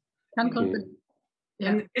hand. Yeah.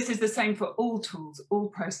 And this is the same for all tools, all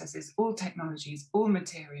processes, all technologies, all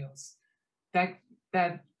materials. They're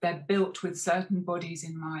built with certain bodies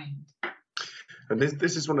in mind. And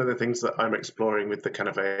this is one of the things that I'm exploring with the kind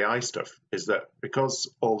of AI stuff, is that because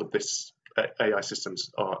all of this AI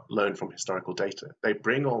systems are learned from historical data, they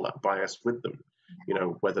bring all that bias with them, you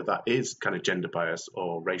know, whether that is kind of gender bias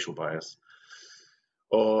or racial bias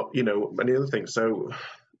or, you know, many other things. So,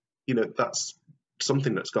 you know, that's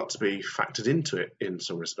something that's got to be factored into it in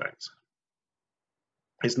some respects.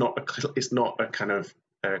 It's not a kind of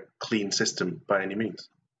a clean system by any means.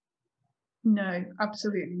 No,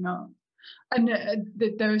 absolutely not. And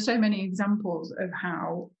there are so many examples of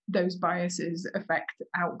how those biases affect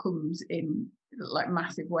outcomes in like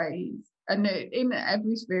massive ways, and in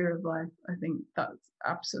every sphere of life. I think that's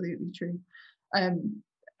absolutely true. I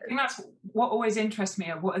think that's what always interests me.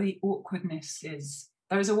 What are the awkwardnesses?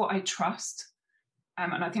 Those are what I trust.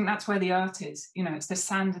 And I think that's where the art is. You know, it's the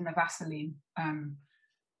sand and the Vaseline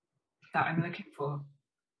that I'm looking for.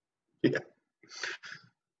 Yeah.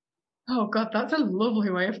 Oh God, that's a lovely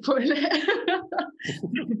way of putting it.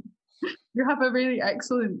 You have a really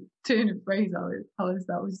excellent turn of phrase, Alice.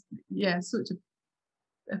 That was, yeah, such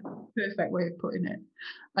a perfect way of putting it.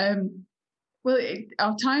 Well,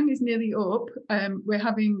 our time is nearly up. We're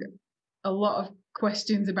having a lot of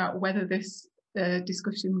questions about whether this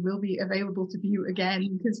discussion will be available to view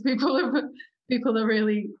again, because people are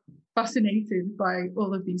really fascinated by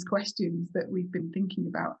all of these questions that we've been thinking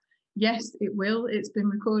about. Yes, it will. It's been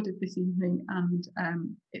recorded this evening, and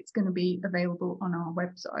it's going to be available on our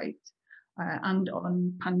website and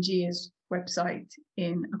on Pangea's website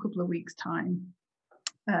in a couple of weeks' time,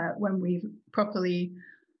 when we've properly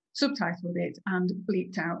subtitled it and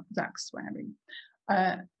bleeped out Zach's swearing.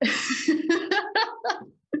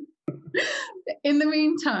 In the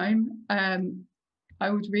meantime, I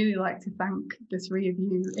would really like to thank the three of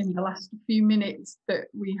you in the last few minutes that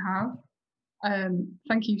we have.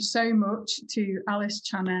 Thank you so much to Alice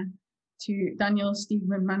Channer, to Daniel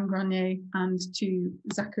Steegman Mangrané, and to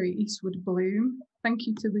Zachary Eastwood-Bloom. Thank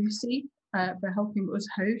you to Lucy for helping us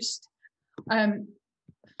host.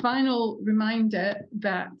 Final reminder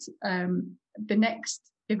that the next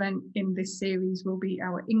event in this series will be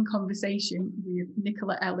our In Conversation with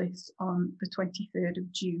Nicola Ellis on the 23rd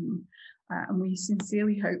of June. And we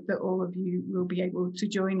sincerely hope that all of you will be able to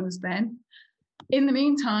join us then. In the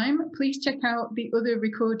meantime, please check out the other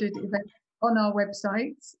recorded events on our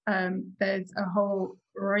website. There's a whole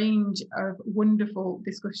range of wonderful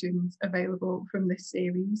discussions available from this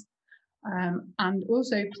series. And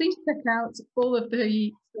also, please check out all of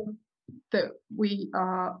the stuff that we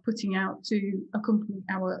are putting out to accompany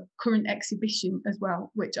our current exhibition as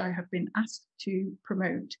well, which I have been asked to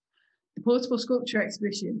promote. the Portable Sculpture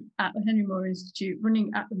exhibition at the Henry Moore Institute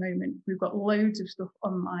running at the moment. We've got loads of stuff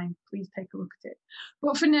online. Please take a look at it.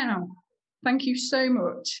 But for now, thank you so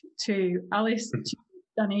much to Alice, to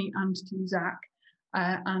Danny, and to Zach,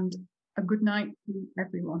 and a good night to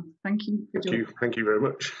everyone. Thank you for joining. Thank you very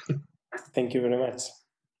much. Thank you very much.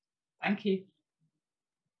 Thank you.